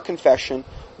after our confession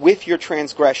with your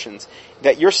transgressions,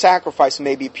 that your sacrifice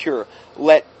may be pure.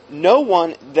 Let no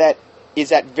one that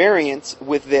is at variance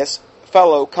with this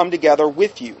fellow come together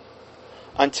with you,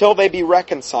 until they be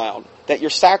reconciled, that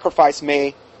your sacrifice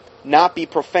may not be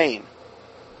profane.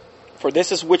 For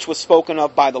this is which was spoken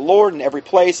of by the Lord in every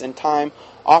place and time.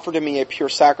 Offer to me a pure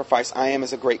sacrifice. I am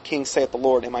as a great king, saith the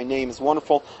Lord, and my name is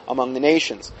wonderful among the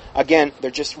nations. Again,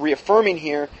 they're just reaffirming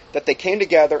here that they came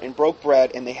together and broke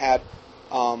bread and they had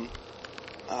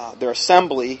their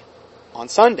assembly on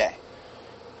Sunday,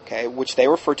 okay, which they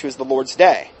refer to as the Lord's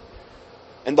Day.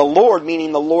 And the Lord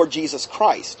meaning the Lord Jesus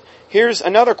Christ. Here's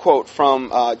another quote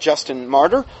from Justin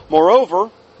Martyr. Moreover,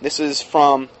 this is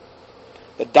from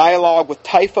the Dialogue with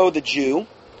Typho the Jew,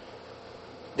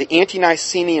 the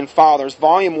Ante-Nicene Fathers,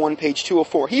 Volume 1, page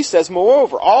 204. He says,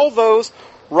 moreover, all those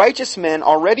righteous men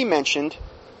already mentioned,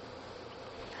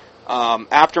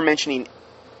 after mentioning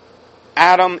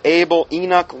Adam, Abel,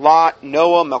 Enoch, Lot,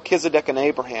 Noah, Melchizedek, and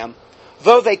Abraham,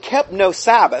 though they kept no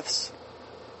Sabbaths,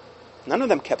 none of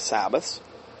them kept Sabbaths,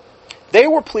 they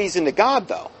were pleasing to God,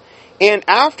 though. And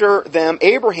after them,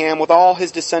 Abraham with all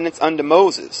his descendants unto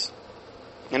Moses.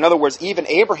 In other words, even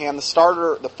Abraham,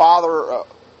 the father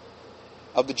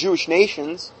of the Jewish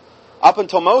nations, up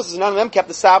until Moses, none of them kept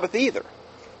the Sabbath either.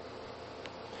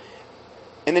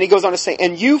 And then he goes on to say,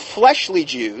 and you fleshly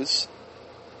Jews,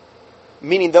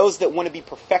 meaning those that want to be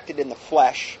perfected in the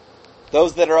flesh,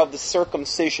 those that are of the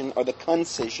circumcision or the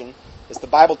concision, as the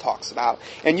Bible talks about,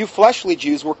 and you fleshly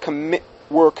Jews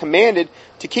were commanded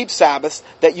to keep Sabbaths,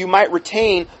 that you might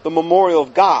retain the memorial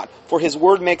of God. For his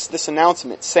word makes this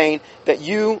announcement, saying that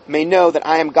you may know that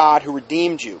I am God who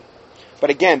redeemed you. But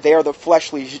again, they are the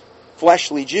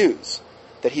fleshly Jews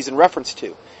that he's in reference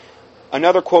to.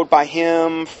 Another quote by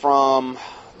him from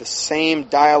the same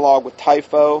Dialogue with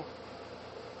Typho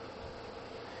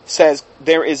says,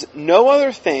 there is no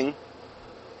other thing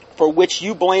for which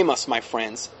you blame us, my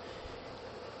friends,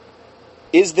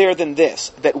 is there than this,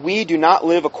 that we do not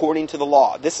live according to the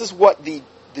law. This is what the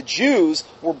Jews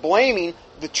were blaming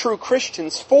the true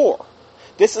Christians for.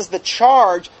 This is the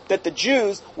charge that the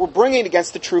Jews were bringing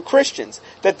against the true Christians,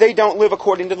 that they don't live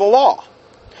according to the law.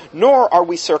 Nor are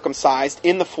we circumcised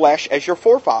in the flesh as your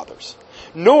forefathers.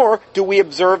 Nor do we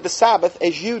observe the Sabbath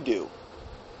as you do.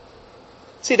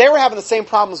 See, they were having the same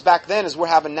problems back then as we're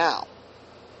having now.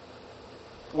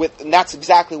 And that's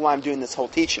exactly why I'm doing this whole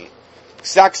teaching.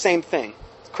 Exact same thing.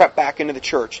 It's crept back into the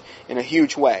church in a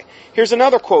huge way. Here's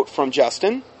another quote from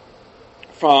Justin,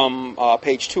 from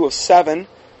page 207.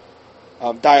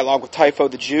 Dialogue with Typho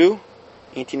the Jew,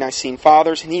 Ante-Nicene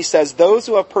Fathers, and he says, those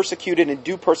who have persecuted and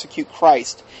do persecute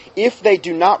Christ, if they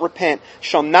do not repent,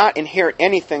 shall not inherit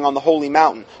anything on the holy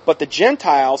mountain. But the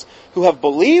Gentiles who have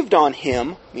believed on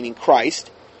him, meaning Christ,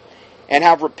 and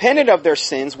have repented of their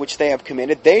sins which they have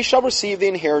committed, they shall receive the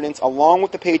inheritance along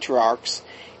with the patriarchs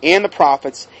and the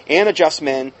prophets and the just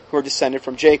men who are descended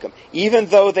from Jacob, even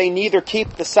though they neither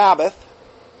keep the Sabbath,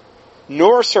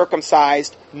 nor are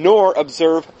circumcised, nor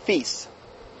observe feasts.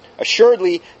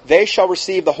 Assuredly, they shall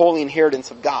receive the holy inheritance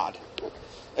of God.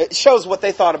 It shows what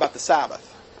they thought about the Sabbath.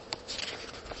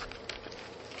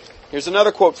 Here's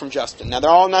another quote from Justin. Now,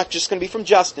 they're all not just going to be from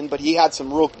Justin, but he had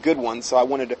some real good ones, so I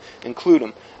wanted to include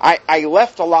them. I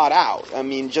left a lot out,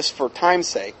 just for time's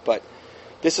sake, but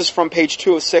this is from page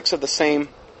 206 of the same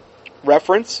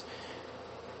reference.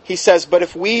 He says, but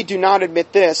if we do not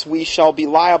admit this, we shall be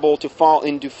liable to fall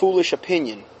into foolish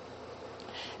opinion,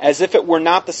 as if it were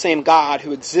not the same God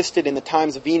who existed in the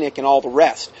times of Enoch and all the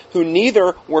rest, who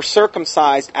neither were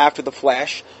circumcised after the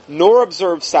flesh, nor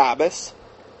observed Sabbaths,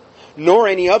 nor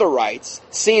any other rites,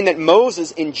 seeing that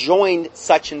Moses enjoined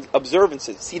such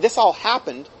observances. See, this all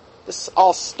happened, this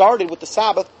all started with the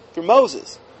Sabbath through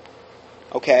Moses.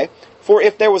 Okay? For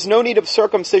if there was no need of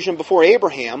circumcision before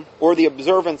Abraham, or the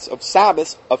observance of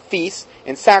Sabbaths, of feasts,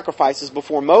 and sacrifices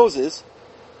before Moses,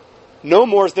 no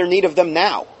more is there need of them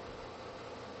now.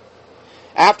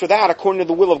 After that, according to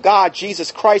the will of God,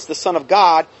 Jesus Christ, the Son of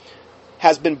God,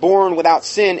 has been born without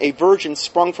sin, a virgin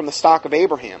sprung from the stock of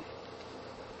Abraham.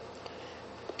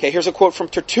 Okay, here's a quote from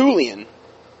Tertullian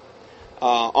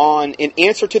in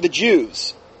answer to the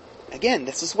Jews. Again,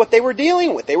 this is what they were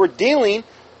dealing with. They were dealing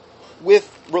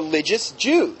with religious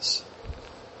Jews.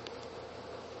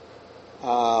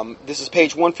 This is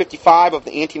page 155 of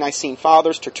the Ante-Nicene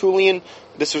Fathers, Tertullian.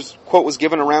 This quote was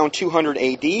given around 200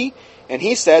 A.D., and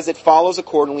he says it follows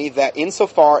accordingly that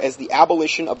insofar as the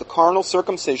abolition of the carnal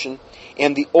circumcision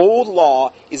and the old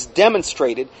law is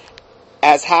demonstrated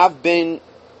as have been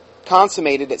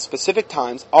consummated at specific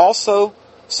times,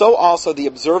 so also the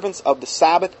observance of the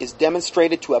Sabbath is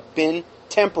demonstrated to have been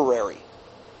temporary.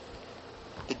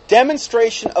 The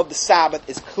demonstration of the Sabbath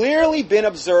has clearly been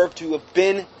observed to have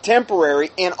been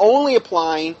temporary and only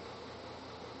applying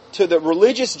to the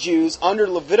religious Jews under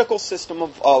the Levitical system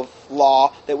of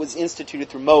law that was instituted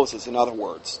through Moses, in other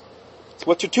words. That's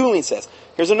what Tertullian says.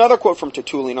 Here's another quote from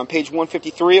Tertullian on page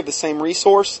 153 of the same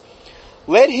resource.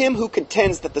 Let him who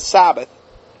contends that the Sabbath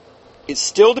is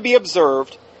still to be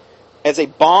observed as a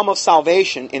balm of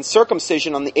salvation and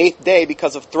circumcision on the 8th day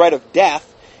because of threat of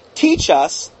death teach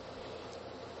us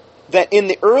that in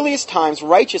the earliest times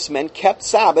righteous men kept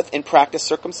Sabbath and practiced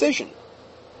circumcision,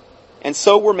 and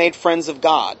so were made friends of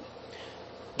God.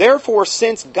 Therefore,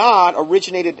 since God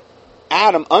originated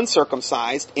Adam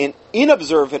uncircumcised and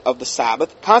inobservant of the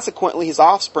Sabbath, consequently his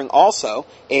offspring also,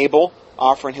 Abel,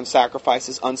 offering him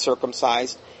sacrifices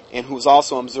uncircumcised, and who was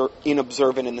also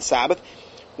inobservant in the Sabbath,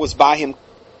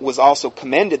 was also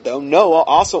commended, though. Noah,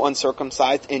 also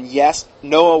uncircumcised, and yes,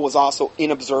 Noah was also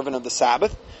inobservant of the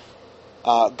Sabbath.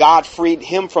 God freed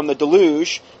him from the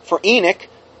deluge. For Enoch,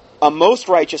 a most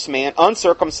righteous man,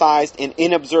 uncircumcised and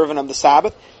inobservant of the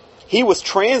Sabbath, he was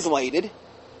translated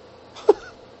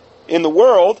in the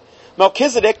world.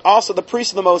 Melchizedek, also the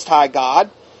priest of the Most High God.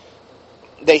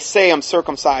 They say I'm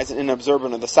circumcised and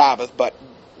inobservant of the Sabbath, but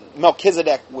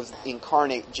Melchizedek was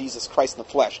incarnate Jesus Christ in the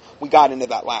flesh. We got into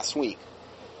that last week.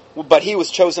 But he was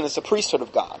chosen as the priesthood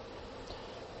of God.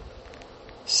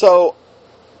 So,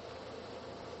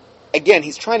 again,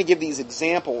 he's trying to give these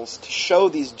examples to show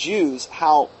these Jews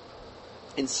how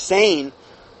insane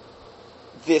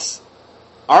this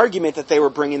argument that they were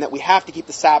bringing, that we have to keep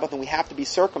the Sabbath and we have to be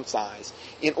circumcised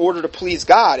in order to please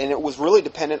God, and it was really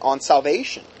dependent on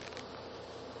salvation.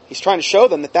 He's trying to show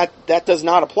them that does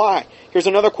not apply. Here's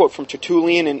another quote from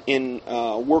Tertullian in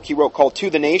a work he wrote called To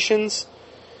the Nations,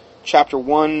 chapter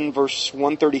 1, verse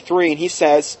 133, and he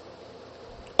says,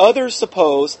 others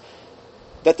suppose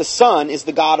that the Son is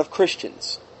the God of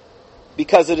Christians,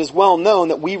 because it is well known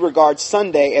that we regard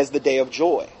Sunday as the day of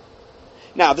joy.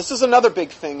 Now, this is another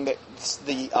big thing that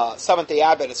the Seventh-day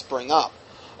Adventists bring up.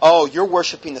 Oh, you're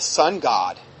worshiping the sun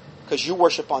god because you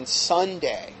worship on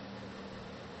Sunday.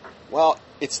 Well,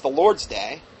 it's the Lord's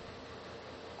Day,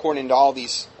 according to all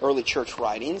these early church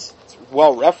writings. It's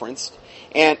well referenced.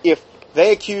 And if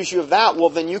they accuse you of that, well,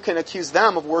 then you can accuse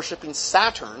them of worshiping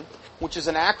Saturn, which is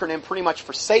an acronym pretty much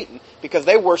for Satan, because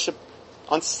they worship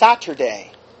on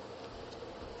Saturday.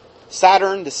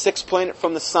 Saturn, the sixth planet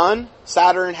from the sun.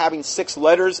 Saturn having 6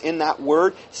 letters in that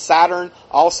word. Saturn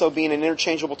also being an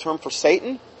interchangeable term for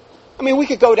Satan. I mean, we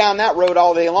could go down that road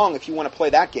all day long if you want to play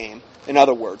that game. In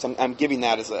other words, I'm giving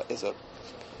that as a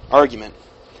argument.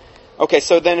 Okay,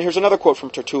 so then here's another quote from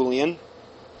Tertullian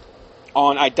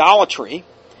on idolatry.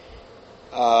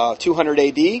 200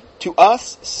 A.D. To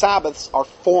us, Sabbaths are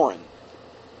foreign.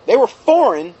 They were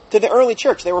foreign to the early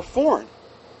church. They were foreign.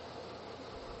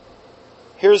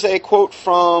 Here's a quote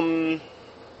from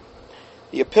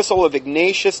the Epistle of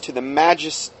Ignatius to the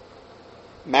Magnificens,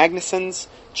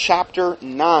 chapter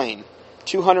 9,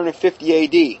 250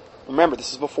 A.D. Remember,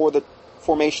 this is before the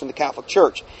formation of the Catholic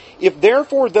Church. If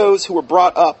therefore those who were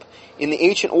brought up in the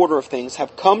ancient order of things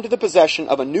have come to the possession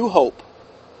of a new hope,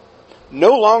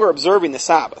 no longer observing the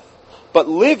Sabbath, but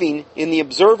living in the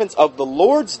observance of the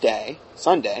Lord's Day,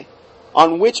 Sunday,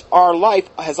 on which our life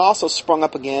has also sprung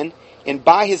up again, and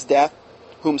by his death,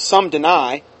 whom some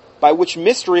deny, by which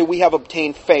mystery we have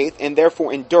obtained faith, and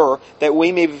therefore endure, that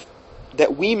we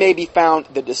may be found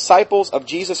the disciples of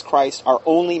Jesus Christ, our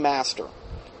only Master.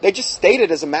 They just state it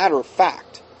as a matter of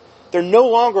fact. They're no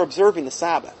longer observing the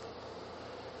Sabbath.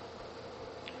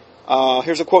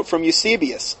 Here's a quote from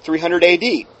Eusebius, 300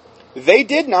 A.D. They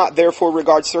did not therefore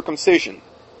regard circumcision,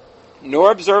 nor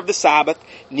observe the Sabbath,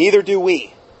 neither do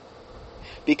we,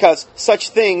 because such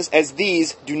things as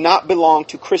these do not belong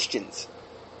to Christians.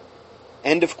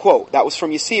 End of quote. That was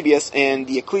from Eusebius and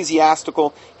the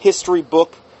Ecclesiastical History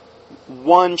Book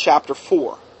 1, chapter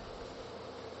 4.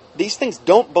 These things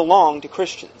don't belong to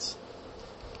Christians.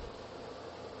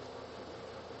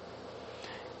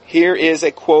 Here is a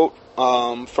quote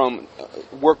from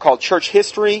a work called Church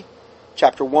History,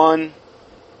 chapter 1,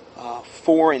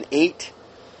 4 and 8.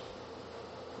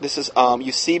 This is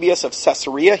Eusebius of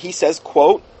Caesarea. He says,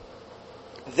 quote,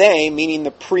 They, meaning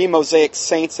the pre-Mosaic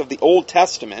saints of the Old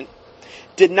Testament,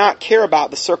 did not care about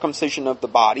the circumcision of the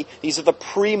body. These are the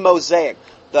pre-Mosaic,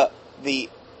 the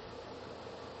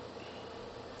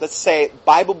let's say,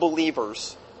 Bible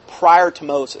believers prior to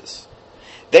Moses.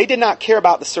 They did not care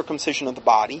about the circumcision of the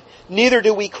body. Neither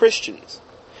do we Christians.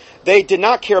 They did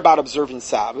not care about observing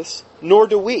Sabbaths, nor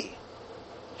do we.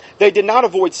 They did not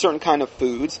avoid certain kind of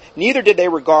foods. Neither did they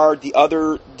regard the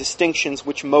other distinctions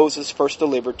which Moses first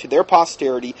delivered to their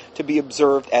posterity to be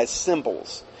observed as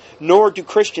symbols. Nor do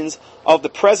Christians of the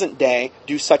present day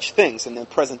do such things. In the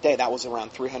present day, that was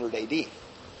around 300 AD.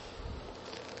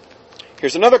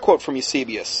 Here's another quote from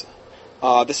Eusebius.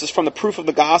 This is from the Proof of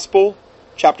the Gospel,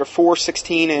 chapter 4,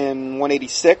 16 and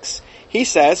 186. He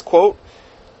says, quote,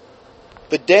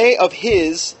 "The day of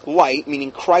his light,"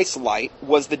 meaning Christ's light,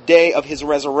 "was the day of his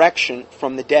resurrection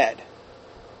from the dead,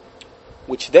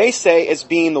 which they say as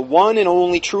being the one and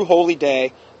only true holy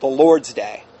day, the Lord's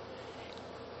day,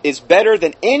 is better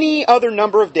than any other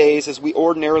number of days as we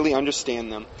ordinarily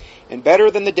understand them, and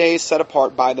better than the days set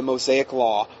apart by the Mosaic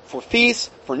law, for feasts,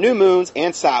 for new moons,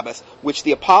 and Sabbaths, which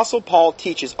the Apostle Paul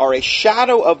teaches are a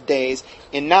shadow of days,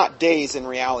 and not days in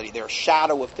reality. They're a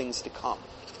shadow of things to come."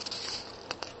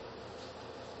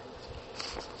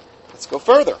 Let's go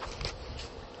further.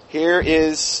 Here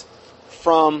is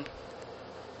from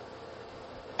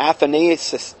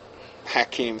Athanasius. I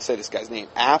can't even say this guy's name.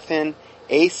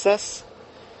 Athanasius.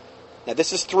 Now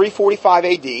this is 345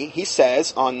 AD. He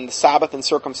says on the Sabbath and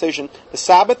circumcision, the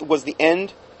Sabbath was the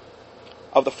end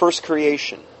of the first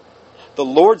creation. The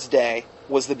Lord's day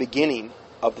was the beginning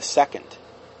of the second.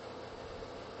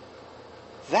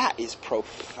 That is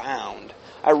profound.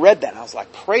 I read that and I was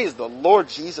like, praise the Lord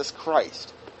Jesus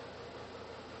Christ.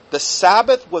 The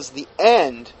Sabbath was the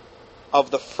end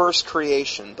of the first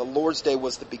creation. The Lord's day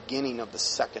was the beginning of the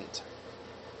second.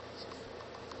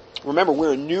 Remember,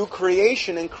 we're a new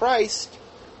creation in Christ.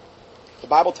 The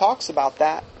Bible talks about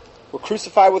that. We're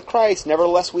crucified with Christ.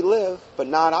 Nevertheless we live, but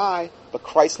not I, but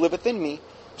Christ liveth in me.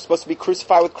 We're supposed to be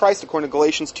crucified with Christ according to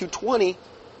Galatians 2:20.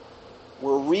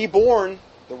 We're reborn,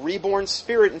 the reborn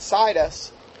spirit inside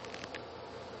us.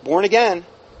 Born again.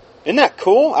 Isn't that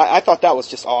cool? I thought that was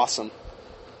just awesome.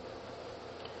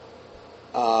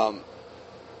 And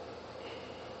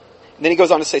then he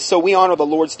goes on to say, so we honor the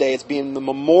Lord's Day as being the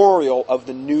memorial of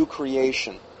the new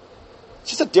creation. It's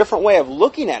just a different way of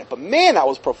looking at it. But man, that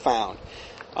was profound.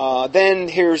 Then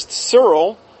here's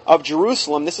Cyril of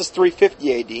Jerusalem. This is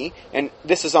 350 AD. And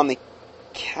this is on the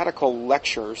Catechol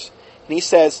Lectures. And he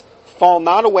says, fall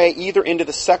not away either into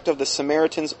the sect of the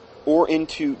Samaritans or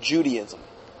into Judaism.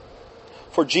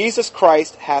 For Jesus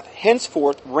Christ hath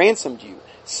henceforth ransomed you.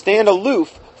 Stand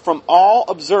aloof from all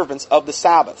observance of the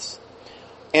Sabbaths,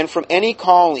 and from any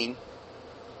calling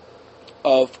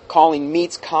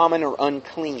meats common or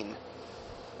unclean.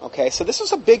 Okay, so this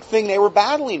was a big thing they were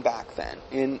battling back then.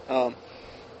 And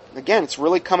again, it's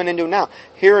really coming into it now.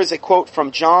 Here is a quote from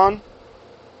John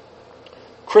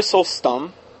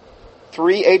Chrysostom,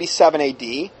 387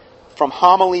 AD, from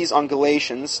Homilies on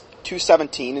Galatians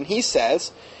 2:17, and he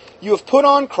says, you have put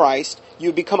on Christ, you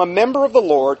have become a member of the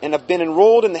Lord, and have been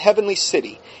enrolled in the heavenly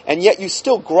city, and yet you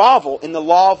still grovel in the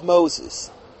law of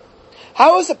Moses.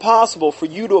 How is it possible for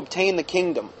you to obtain the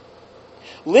kingdom?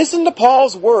 Listen to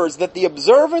Paul's words that the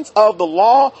observance of the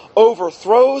law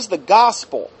overthrows the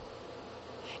gospel.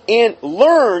 And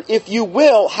learn, if you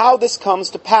will, how this comes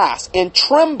to pass, and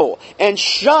tremble and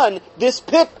shun this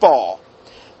pitfall.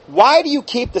 Why do you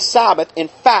keep the Sabbath and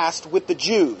fast with the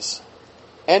Jews?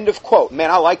 End of quote.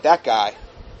 Man, I like that guy.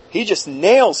 He just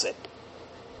nails it.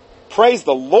 Praise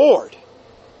the Lord.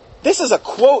 This is a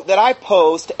quote that I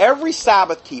pose to every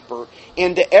Sabbath keeper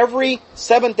and to every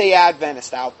Seventh-day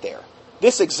Adventist out there.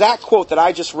 This exact quote that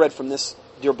I just read from this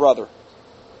dear brother.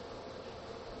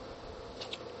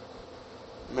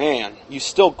 Man, you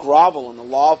still grovel in the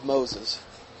law of Moses.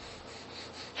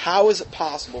 How is it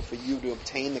possible for you to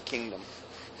obtain the kingdom?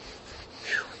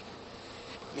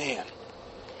 Whew. Man.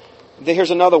 Then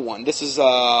here's another one. This is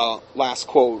last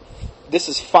quote. This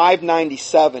is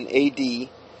 597 AD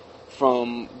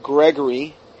from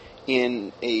Gregory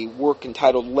in a work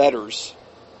entitled Letters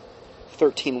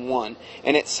 13:1.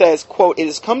 And it says, quote, it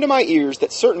has come to my ears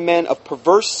that certain men of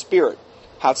perverse spirit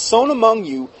have sown among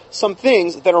you some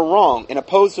things that are wrong and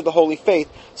opposed to the holy faith,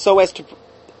 so as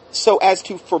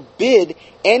to forbid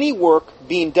any work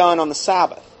being done on the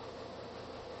Sabbath.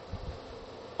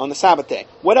 On the Sabbath day.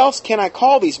 What else can I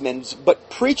call these men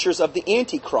but preachers of the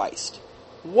Antichrist?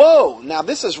 Whoa! Now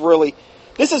this is what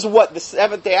the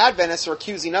Seventh-day Adventists are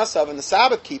accusing us of and the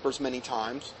Sabbath keepers many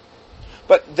times.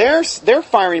 But they're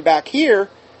firing back here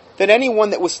that anyone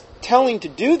that was telling to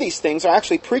do these things are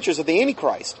actually preachers of the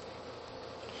Antichrist.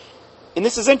 And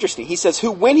this is interesting. He says,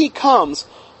 who when the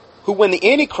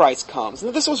Antichrist comes,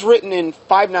 now this was written in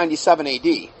 597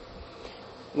 AD,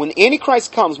 when the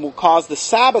Antichrist comes, will cause the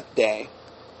Sabbath day,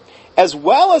 as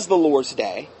well as the Lord's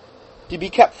day, to be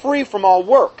kept free from all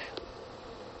work.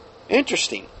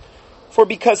 Interesting. For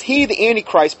because he, the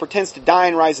Antichrist, pretends to die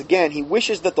and rise again, he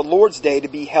wishes that the Lord's day to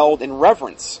be held in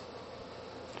reverence.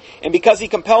 And because he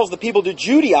compels the people to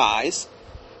Judaize,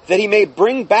 that he may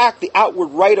bring back the outward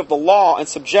rite of the law and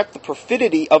subject the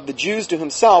perfidy of the Jews to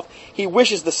himself, he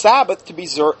wishes the Sabbath to be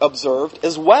observed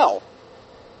as well.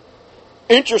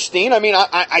 Interesting. I mean,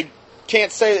 I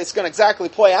can't say it's going to exactly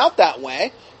play out that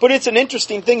way, but it's an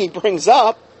interesting thing he brings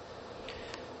up.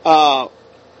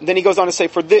 Then he goes on to say,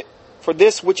 for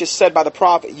this which is said by the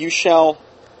prophet, you shall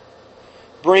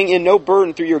bring in no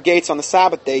burden through your gates on the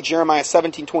Sabbath day, Jeremiah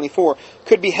 17:24,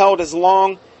 could be held as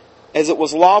long as it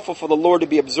was lawful for the Lord to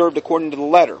be observed according to the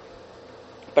letter.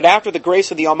 But after the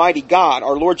grace of the Almighty God,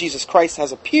 our Lord Jesus Christ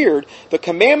has appeared, the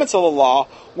commandments of the law,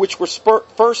 which were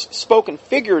first spoken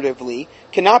figuratively,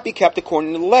 cannot be kept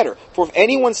according to the letter. For if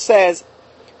anyone says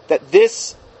that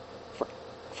this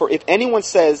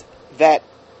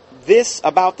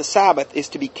about the Sabbath is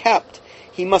to be kept,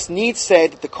 he must needs say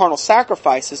that the carnal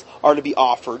sacrifices are to be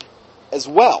offered as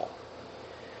well.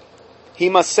 He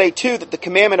must say too that the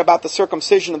commandment about the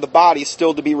circumcision of the body is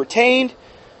still to be retained.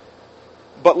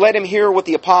 But let him hear what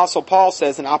the Apostle Paul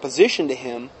says in opposition to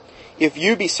him. If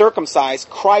you be circumcised,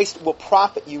 Christ will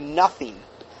profit you nothing.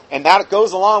 And that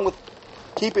goes along with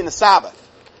keeping the Sabbath.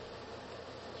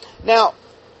 Now,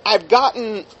 I've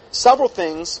gotten several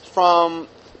things from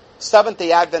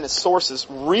Seventh-day Adventist sources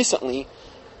recently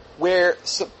where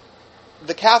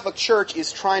the Catholic Church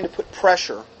is trying to put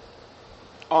pressure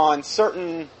on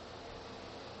certain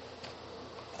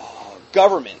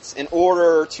governments in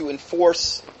order to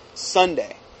enforce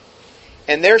Sunday.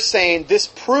 And they're saying this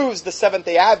proves the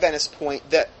Seventh-day Adventist point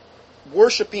that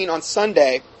worshiping on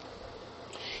Sunday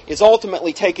is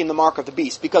ultimately taking the mark of the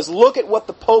beast. Because look at what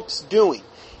the Pope's doing.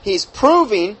 He's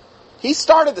proving, he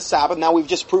started the Sabbath, now we've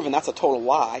just proven that's a total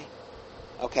lie.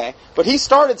 Okay? But he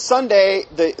started Sunday,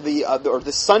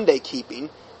 the Sunday keeping.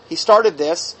 He started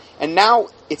this, and now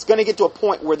it's going to get to a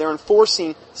point where they're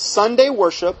enforcing Sunday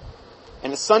worship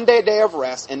and a Sunday day of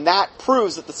rest, and that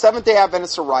proves that the Seventh-day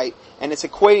Adventists are right, and it's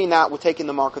equating that with taking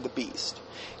the mark of the beast.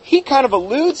 He kind of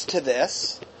alludes to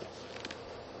this,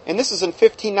 and this is in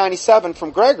 1597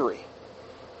 from Gregory.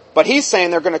 But he's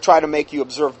saying they're going to try to make you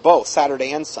observe both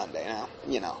Saturday and Sunday.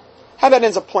 Now, how that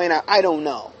ends up playing out, I don't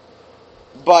know.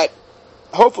 But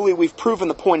hopefully we've proven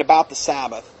the point about the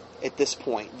Sabbath at this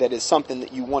point that is something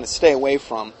that you want to stay away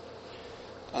from.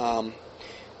 The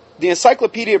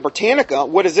Encyclopedia Britannica,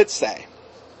 what does it say?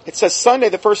 It says Sunday,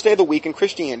 the first day of the week in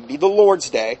Christianity, the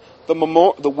Lord's Day,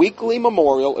 the weekly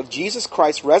memorial of Jesus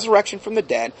Christ's resurrection from the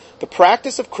dead, the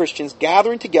practice of Christians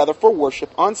gathering together for worship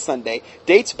on Sunday,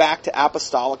 dates back to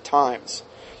apostolic times.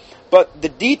 But the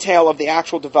detail of the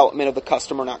actual development of the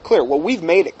custom are not clear. Well, we've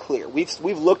made it clear. We've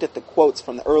looked at the quotes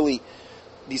from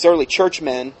these early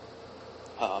churchmen,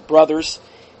 brothers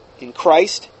in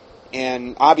Christ,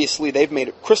 and obviously they've made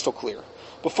it crystal clear.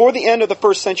 Before the end of the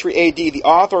 1st century AD, the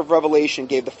author of Revelation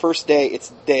gave the first day its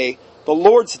day, the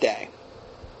Lord's Day.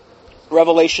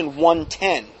 Revelation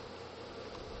 1:10.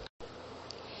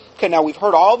 Okay, now we've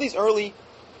heard all these early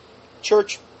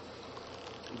church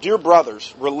dear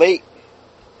brothers relate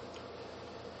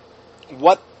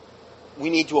what we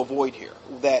need to avoid here.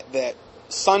 That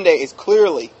Sunday is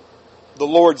clearly the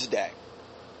Lord's Day.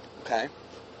 Okay?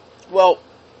 Well,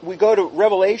 we go to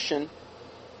Revelation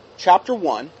chapter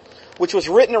 1, which was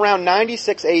written around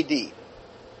 96 AD.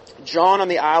 John on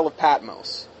the Isle of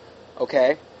Patmos.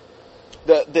 Okay?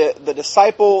 The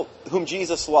disciple whom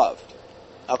Jesus loved.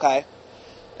 Okay?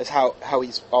 Is how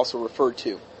he's also referred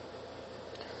to.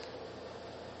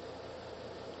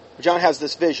 John has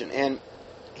this vision, and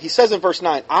he says in verse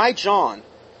 9, I, John,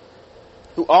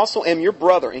 who also am your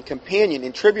brother and companion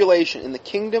in tribulation in the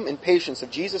kingdom and patience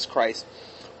of Jesus Christ,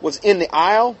 was in the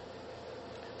isle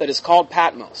that is called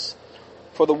Patmos,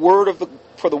 for the word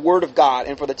of God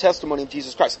and for the testimony of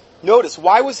Jesus Christ. Notice,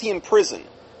 why was he in prison?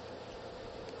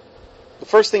 The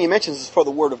first thing he mentions is for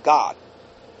the word of God.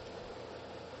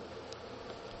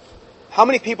 How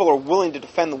many people are willing to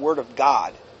defend the word of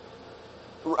God?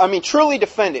 I mean, truly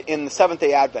defend it in the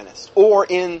Seventh-day Adventist or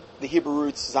in the Hebrew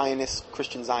Roots Zionist,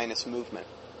 Christian Zionist movement.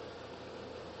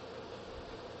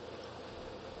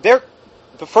 The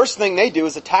first thing they do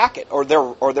is attack it, or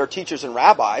their teachers and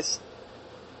rabbis.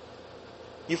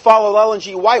 You follow Ellen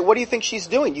G. White, what do you think she's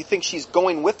doing? You think she's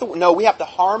going with the... No, we have to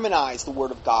harmonize the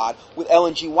Word of God with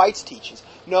Ellen G. White's teachings.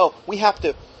 No, we have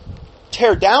to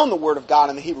tear down the Word of God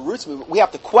in the Hebrew Roots movement. We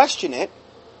have to question it.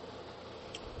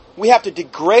 We have to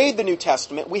degrade the New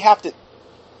Testament. We have to...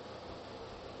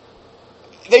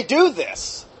 They do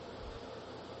this.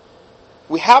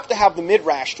 We have to have the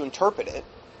Midrash to interpret it,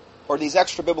 or these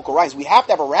extra biblical writings. We have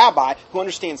to have a rabbi who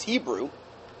understands Hebrew.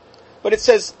 But it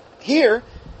says here,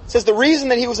 it says the reason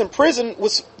that he was in prison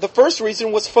was, the first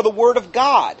reason was for the Word of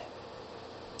God.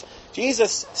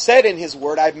 Jesus said in His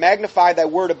Word, I've magnified thy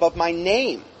Word above my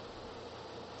name.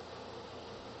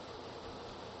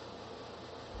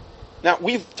 Now,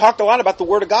 we've talked a lot about the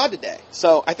Word of God today,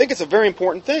 so I think it's a very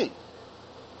important thing.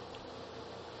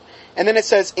 And then it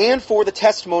says, and for the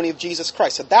testimony of Jesus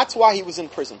Christ. So that's why he was in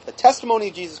prison. For the testimony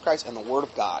of Jesus Christ and the Word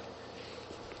of God.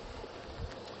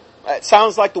 It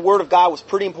sounds like the Word of God was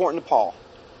pretty important to Paul.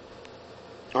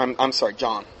 I'm sorry,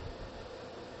 John.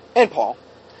 And Paul.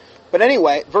 But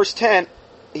anyway, verse 10,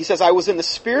 he says, I was in the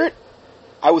Spirit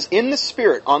on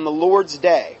the Lord's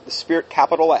day. The Spirit,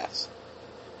 capital S.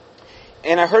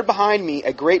 And I heard behind me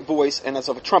a great voice and as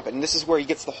of a trumpet. And this is where he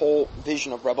gets the whole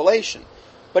vision of Revelation.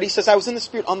 But he says, I was in the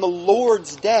Spirit on the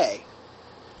Lord's day.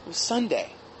 It was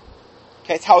Sunday.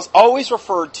 Okay, it's how it's always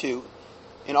referred to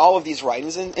in all of these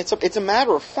writings, and it's a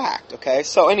matter of fact. Okay,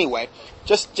 so anyway,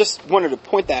 just wanted to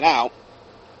point that out.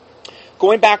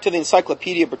 Going back to the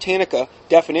Encyclopedia Britannica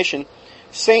definition,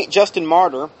 Saint Justin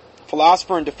Martyr,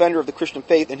 philosopher and defender of the Christian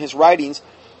faith, in his writings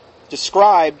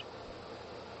described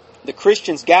the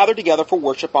Christians gathered together for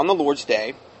worship on the Lord's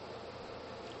day.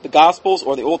 The Gospels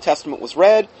or the Old Testament was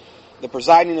read. The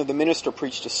presiding of the minister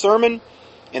preached a sermon,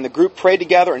 and the group prayed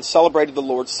together and celebrated the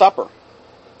Lord's Supper.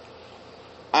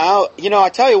 I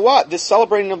tell you what, this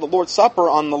celebrating of the Lord's Supper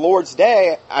on the Lord's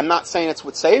Day, I'm not saying it's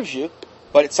what saves you,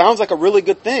 but it sounds like a really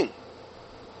good thing.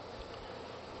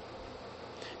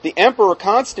 The Emperor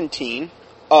Constantine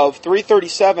of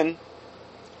 337,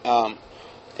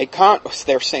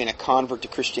 they're saying a convert to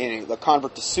Christianity, the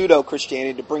convert to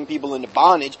pseudo-Christianity to bring people into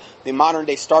bondage, the modern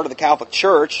day start of the Catholic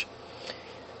Church.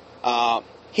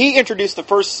 He introduced the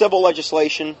first civil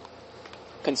legislation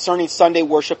concerning Sunday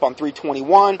worship on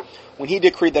 321 when he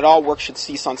decreed that all work should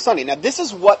cease on Sunday. Now this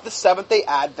is what the Seventh-day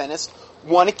Adventists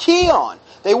want to key on.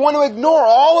 They want to ignore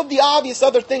all of the obvious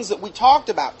other things that we talked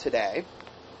about today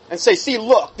and say, see,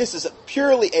 look, this is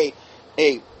purely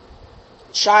a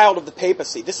child of the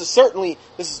papacy. This is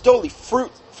totally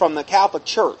fruit from the Catholic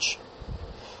Church.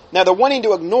 Now they're wanting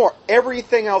to ignore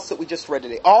everything else that we just read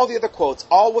today, all the other quotes,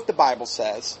 all what the Bible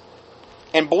says,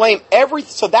 and blame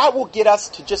everything. So that will get us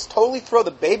to just totally throw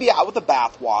the baby out with the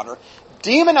bathwater,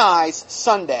 demonize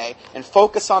Sunday, and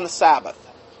focus on the Sabbath.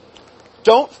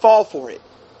 Don't fall for it.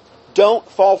 Don't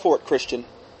fall for it, Christian.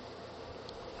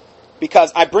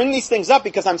 Because I bring these things up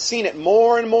because I'm seeing it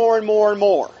more and more and more and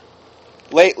more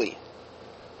lately.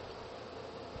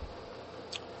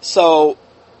 So,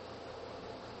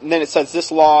 and then it says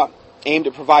this law aimed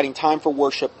at providing time for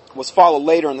worship was followed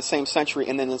later in the same century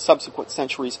and then in subsequent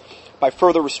centuries by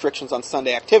further restrictions on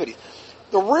Sunday activities.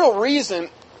 The real reason,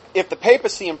 if the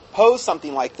papacy imposed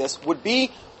something like this, would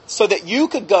be so that you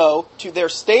could go to their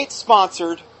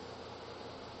state-sponsored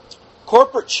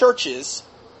corporate churches,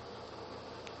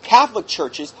 Catholic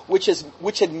churches, which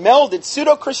had melded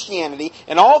pseudo-Christianity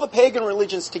and all the pagan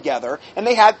religions together, and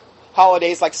they had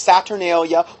holidays like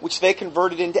Saturnalia, which they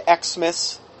converted into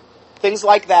Xmas, things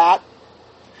like that.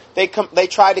 They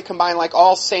tried to combine like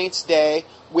All Saints' Day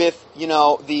with,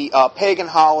 the pagan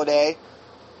holiday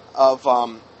of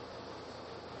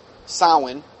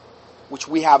Samhain, which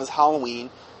we have as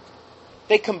Halloween.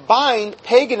 They combined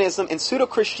paganism and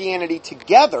pseudo-Christianity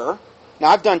together. Now,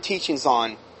 I've done teachings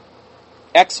on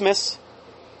Xmas.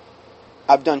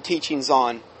 I've done teachings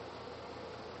on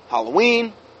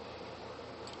Halloween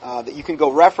that you can go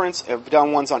reference. I've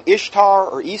done ones on Ishtar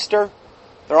or Easter.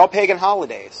 They're all pagan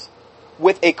holidays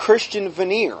with a Christian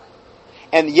veneer.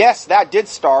 And yes, that did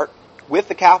start with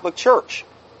the Catholic Church.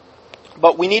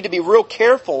 But we need to be real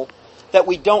careful that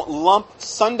we don't lump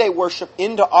Sunday worship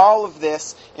into all of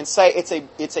this and say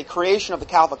it's a creation of the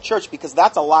Catholic Church, because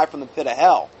that's a lie from the pit of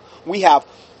hell. We have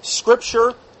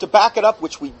Scripture to back it up,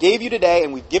 which we gave you today,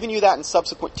 and we've given you that in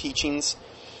subsequent teachings.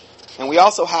 And we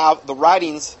also have the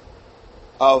writings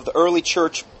of the early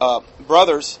church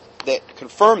brothers that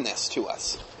confirm this to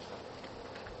us.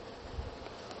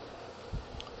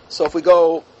 So if we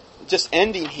go, just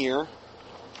ending here.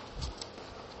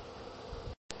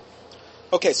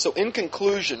 Okay, so in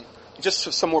conclusion,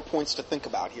 just some more points to think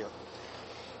about here.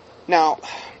 Now,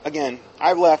 again,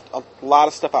 I've left a lot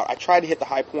of stuff out. I tried to hit the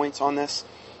high points on this.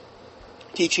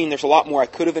 teaching. There's a lot more I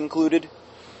could have included,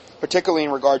 particularly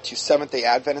in regard to Seventh-day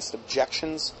Adventist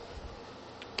objections.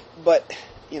 But,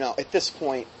 at this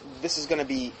point, this is going to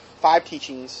be 5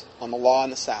 teachings on the law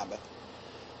and the Sabbath.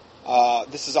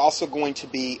 This is also going to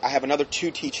be, I have another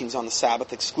 2 teachings on the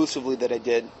Sabbath exclusively that I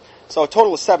did. So a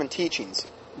total of 7 teachings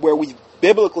where we've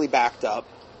biblically backed up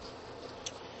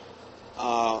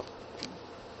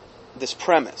this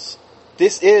premise.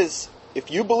 This is,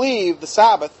 if you believe the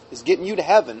Sabbath is getting you to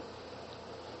heaven,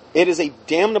 it is a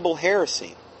damnable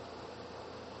heresy.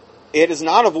 It is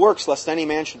not of works, lest any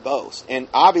man should boast. And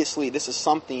obviously, this is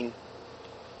something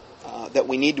that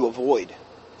we need to avoid.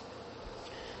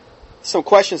 Some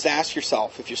questions to ask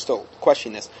yourself, if you're still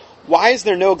questioning this. Why is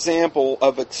there no example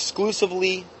of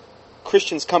exclusively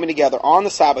Christians coming together on the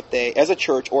Sabbath day as a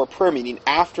church or a prayer meeting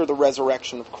after the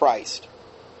resurrection of Christ?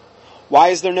 Why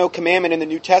is there no commandment in the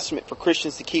New Testament for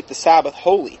Christians to keep the Sabbath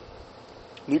holy?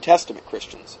 New Testament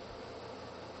Christians.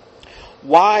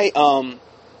 Why,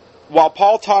 while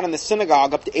Paul taught in the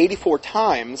synagogue up to 84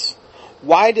 times,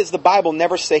 why does the Bible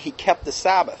never say he kept the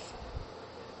Sabbath?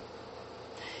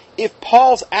 If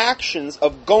Paul's actions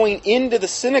of going into the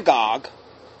synagogue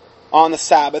on the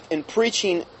Sabbath and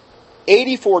preaching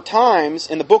 84 times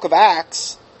in the book of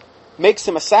Acts makes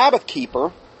him a Sabbath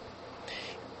keeper,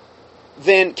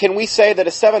 then can we say that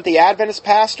a Seventh-day Adventist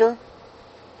pastor,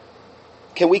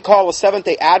 can we call a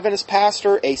Seventh-day Adventist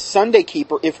pastor a Sunday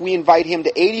keeper if we invite him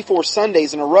to 84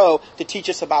 Sundays in a row to teach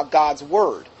us about God's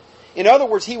Word? In other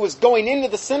words, he was going into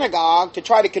the synagogue to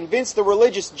try to convince the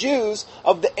religious Jews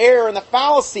of the error and the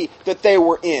fallacy that they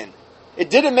were in. It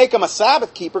didn't make him a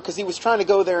Sabbath keeper because he was trying to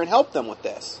go there and help them with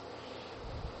this.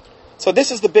 So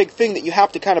this is the big thing that you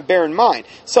have to kind of bear in mind.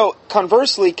 So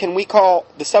conversely, can we call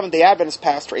the Seventh-day Adventist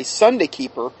pastor a Sunday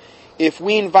keeper if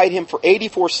we invite him for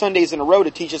 84 Sundays in a row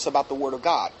to teach us about the Word of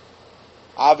God?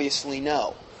 Obviously,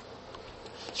 no.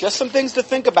 Just some things to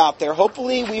think about there.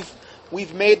 Hopefully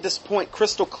we've made this point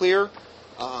crystal clear.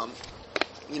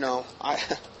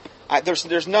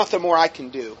 There's nothing more I can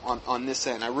do on this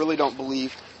end. I really don't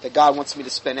believe that God wants me to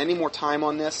spend any more time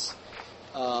on this.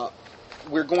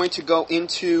 We're going to go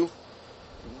into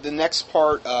the next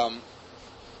part,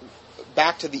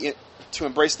 back to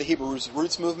embrace the Hebrew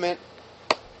roots movement.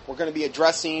 We're going to be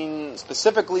addressing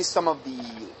specifically some of the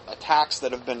attacks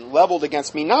that have been leveled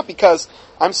against me, not because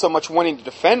I'm so much wanting to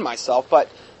defend myself,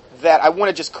 but that I want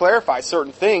to just clarify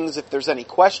certain things if there's any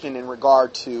question in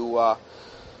regard to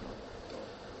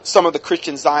some of the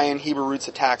Christian Zion Hebrew roots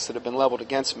attacks that have been leveled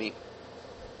against me.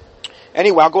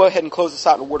 Anyway, I'll go ahead and close this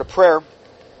out in a word of prayer.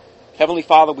 Heavenly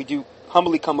Father, we do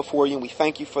humbly come before you, and we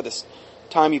thank you for this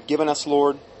time you've given us,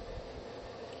 Lord.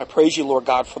 I praise you, Lord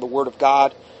God, for the Word of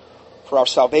God, for our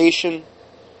salvation.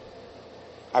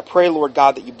 I pray, Lord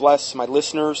God, that you bless my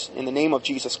listeners in the name of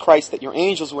Jesus Christ, that your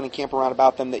angels would encamp around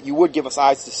about them, that you would give us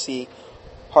eyes to see,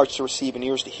 hearts to receive, and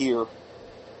ears to hear.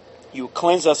 You would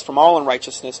cleanse us from all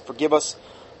unrighteousness, forgive us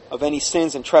of any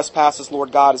sins and trespasses,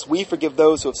 Lord God, as we forgive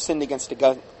those who have sinned against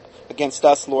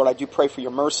us, Lord. I do pray for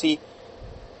your mercy.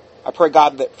 I pray,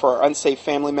 God, that for our unsaved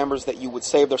family members, that you would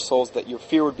save their souls, that your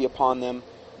fear would be upon them,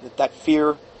 that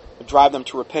fear would drive them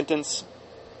to repentance,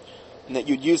 and that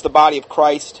you'd use the body of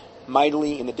Christ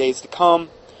mightily in the days to come,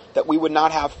 that we would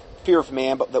not have fear of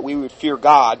man, but that we would fear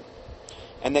God,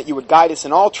 and that you would guide us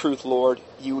in all truth, Lord.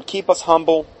 You would keep us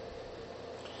humble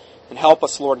and help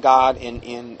us, Lord God,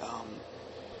 in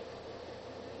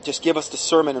just give us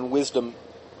discernment and wisdom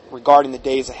regarding the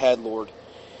days ahead, Lord.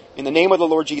 In the name of the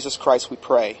Lord Jesus Christ we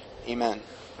pray. Amen.